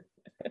Life.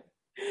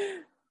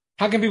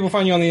 How can people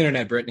find you on the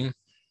internet, Brittany?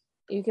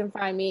 You can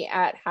find me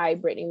at Hi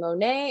Brittany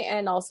Monet,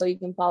 and also you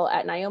can follow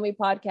at Naomi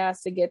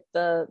Podcast to get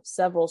the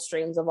several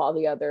streams of all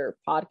the other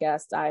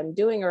podcasts I'm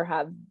doing or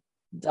have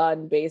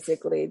done.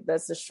 Basically,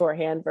 that's the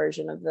shorthand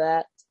version of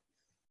that.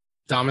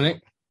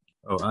 Dominic?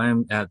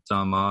 I'm at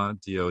Dama,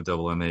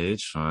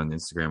 DOMMAH on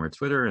Instagram or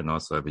Twitter, and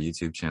also have a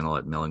YouTube channel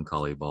at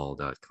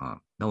melancholyball.com.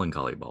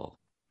 Melancholy Ball.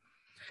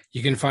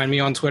 You can find me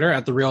on Twitter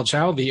at the Real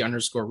Chow,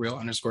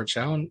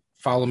 _real_Chow, and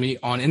follow me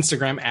on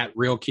Instagram at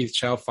Real Keith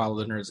Chow. Follow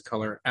the Nerds of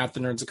Color at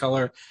the Nerds of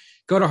Color.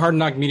 Go to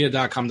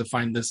hardknockmedia.com to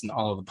find this and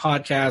all of the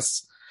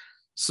podcasts.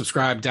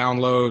 Subscribe,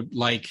 download,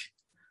 like,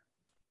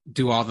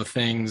 do all the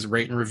things,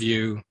 rate and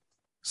review.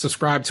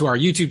 Subscribe to our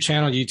YouTube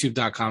channel,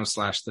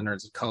 youtube.com/the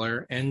Nerds of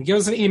Color, and give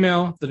us an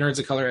email,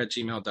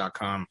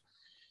 thenerdsofcolor@gmail.com.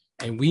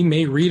 And we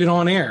may read it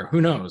on air.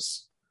 Who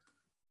knows?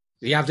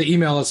 You have to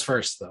email us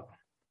first, though.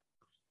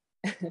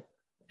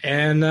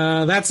 And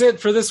that's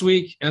it for this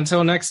week.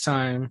 Until next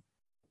time.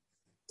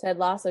 Ted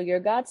Lasso, your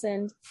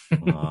godsend.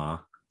 I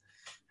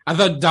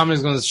thought Dominic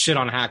was going to shit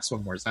on Hacks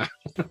one more time.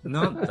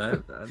 No,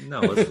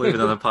 let's leave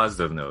it on a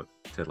positive note.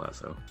 Ted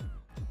Lasso.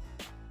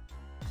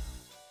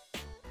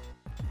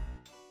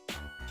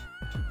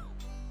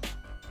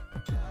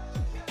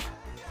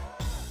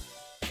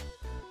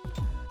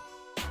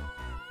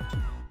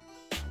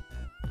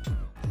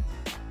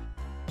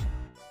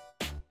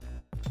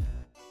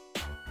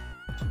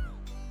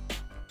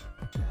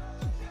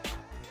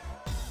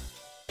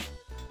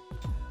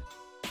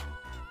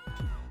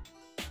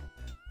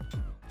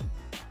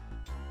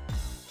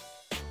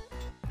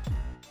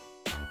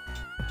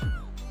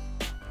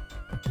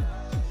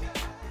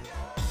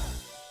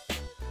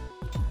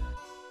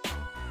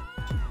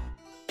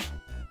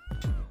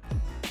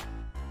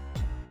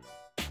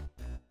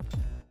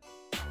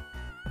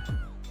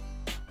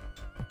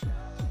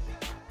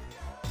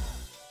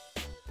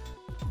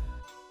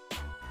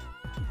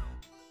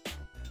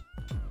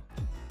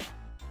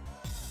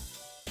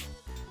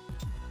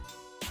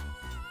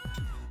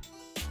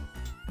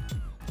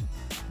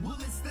 Well,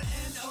 it's the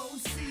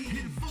NOC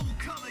in full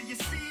color, you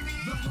see me?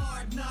 The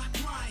Hard Knock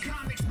Life,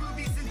 comics,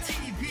 movies, and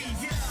TV,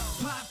 yo.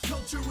 Pop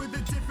culture with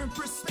a different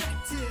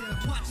perspective.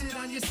 Watch it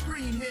on your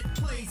screen, hit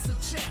play, so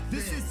check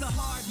this. This is the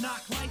Hard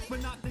Knock Life,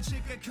 but not the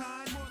chicken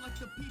kind, more like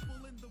the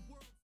people in